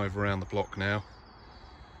quick drive around the block now,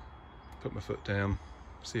 put my foot down,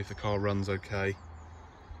 see if the car runs okay,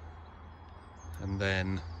 and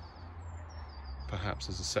then perhaps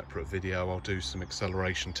as a separate video I'll do some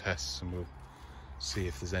acceleration tests and we'll see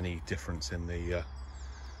if there's any difference in the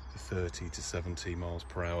 30 to 70 miles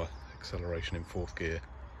per hour acceleration in fourth gear.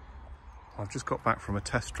 I've just got back from a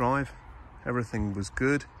test drive. Everything was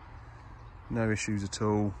good. No issues at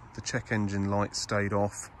all. The check engine light stayed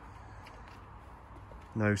off.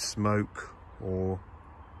 No smoke or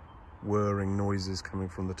whirring noises coming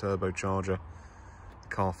from the turbocharger. The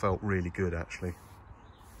car felt really good actually.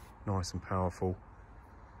 Nice and powerful.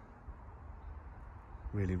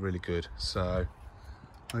 Really, really good. So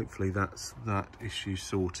hopefully that's that issue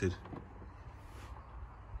sorted.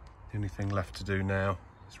 The only thing left to do now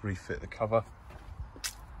is refit the cover,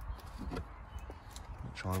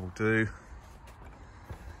 which I will do.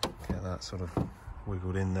 Get that sort of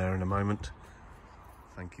wiggled in there in a moment.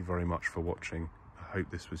 Thank you very much for watching. I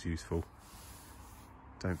hope this was useful.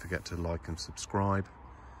 Don't forget to like and subscribe,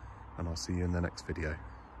 and I'll see you in the next video.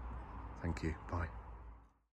 Thank you. Bye.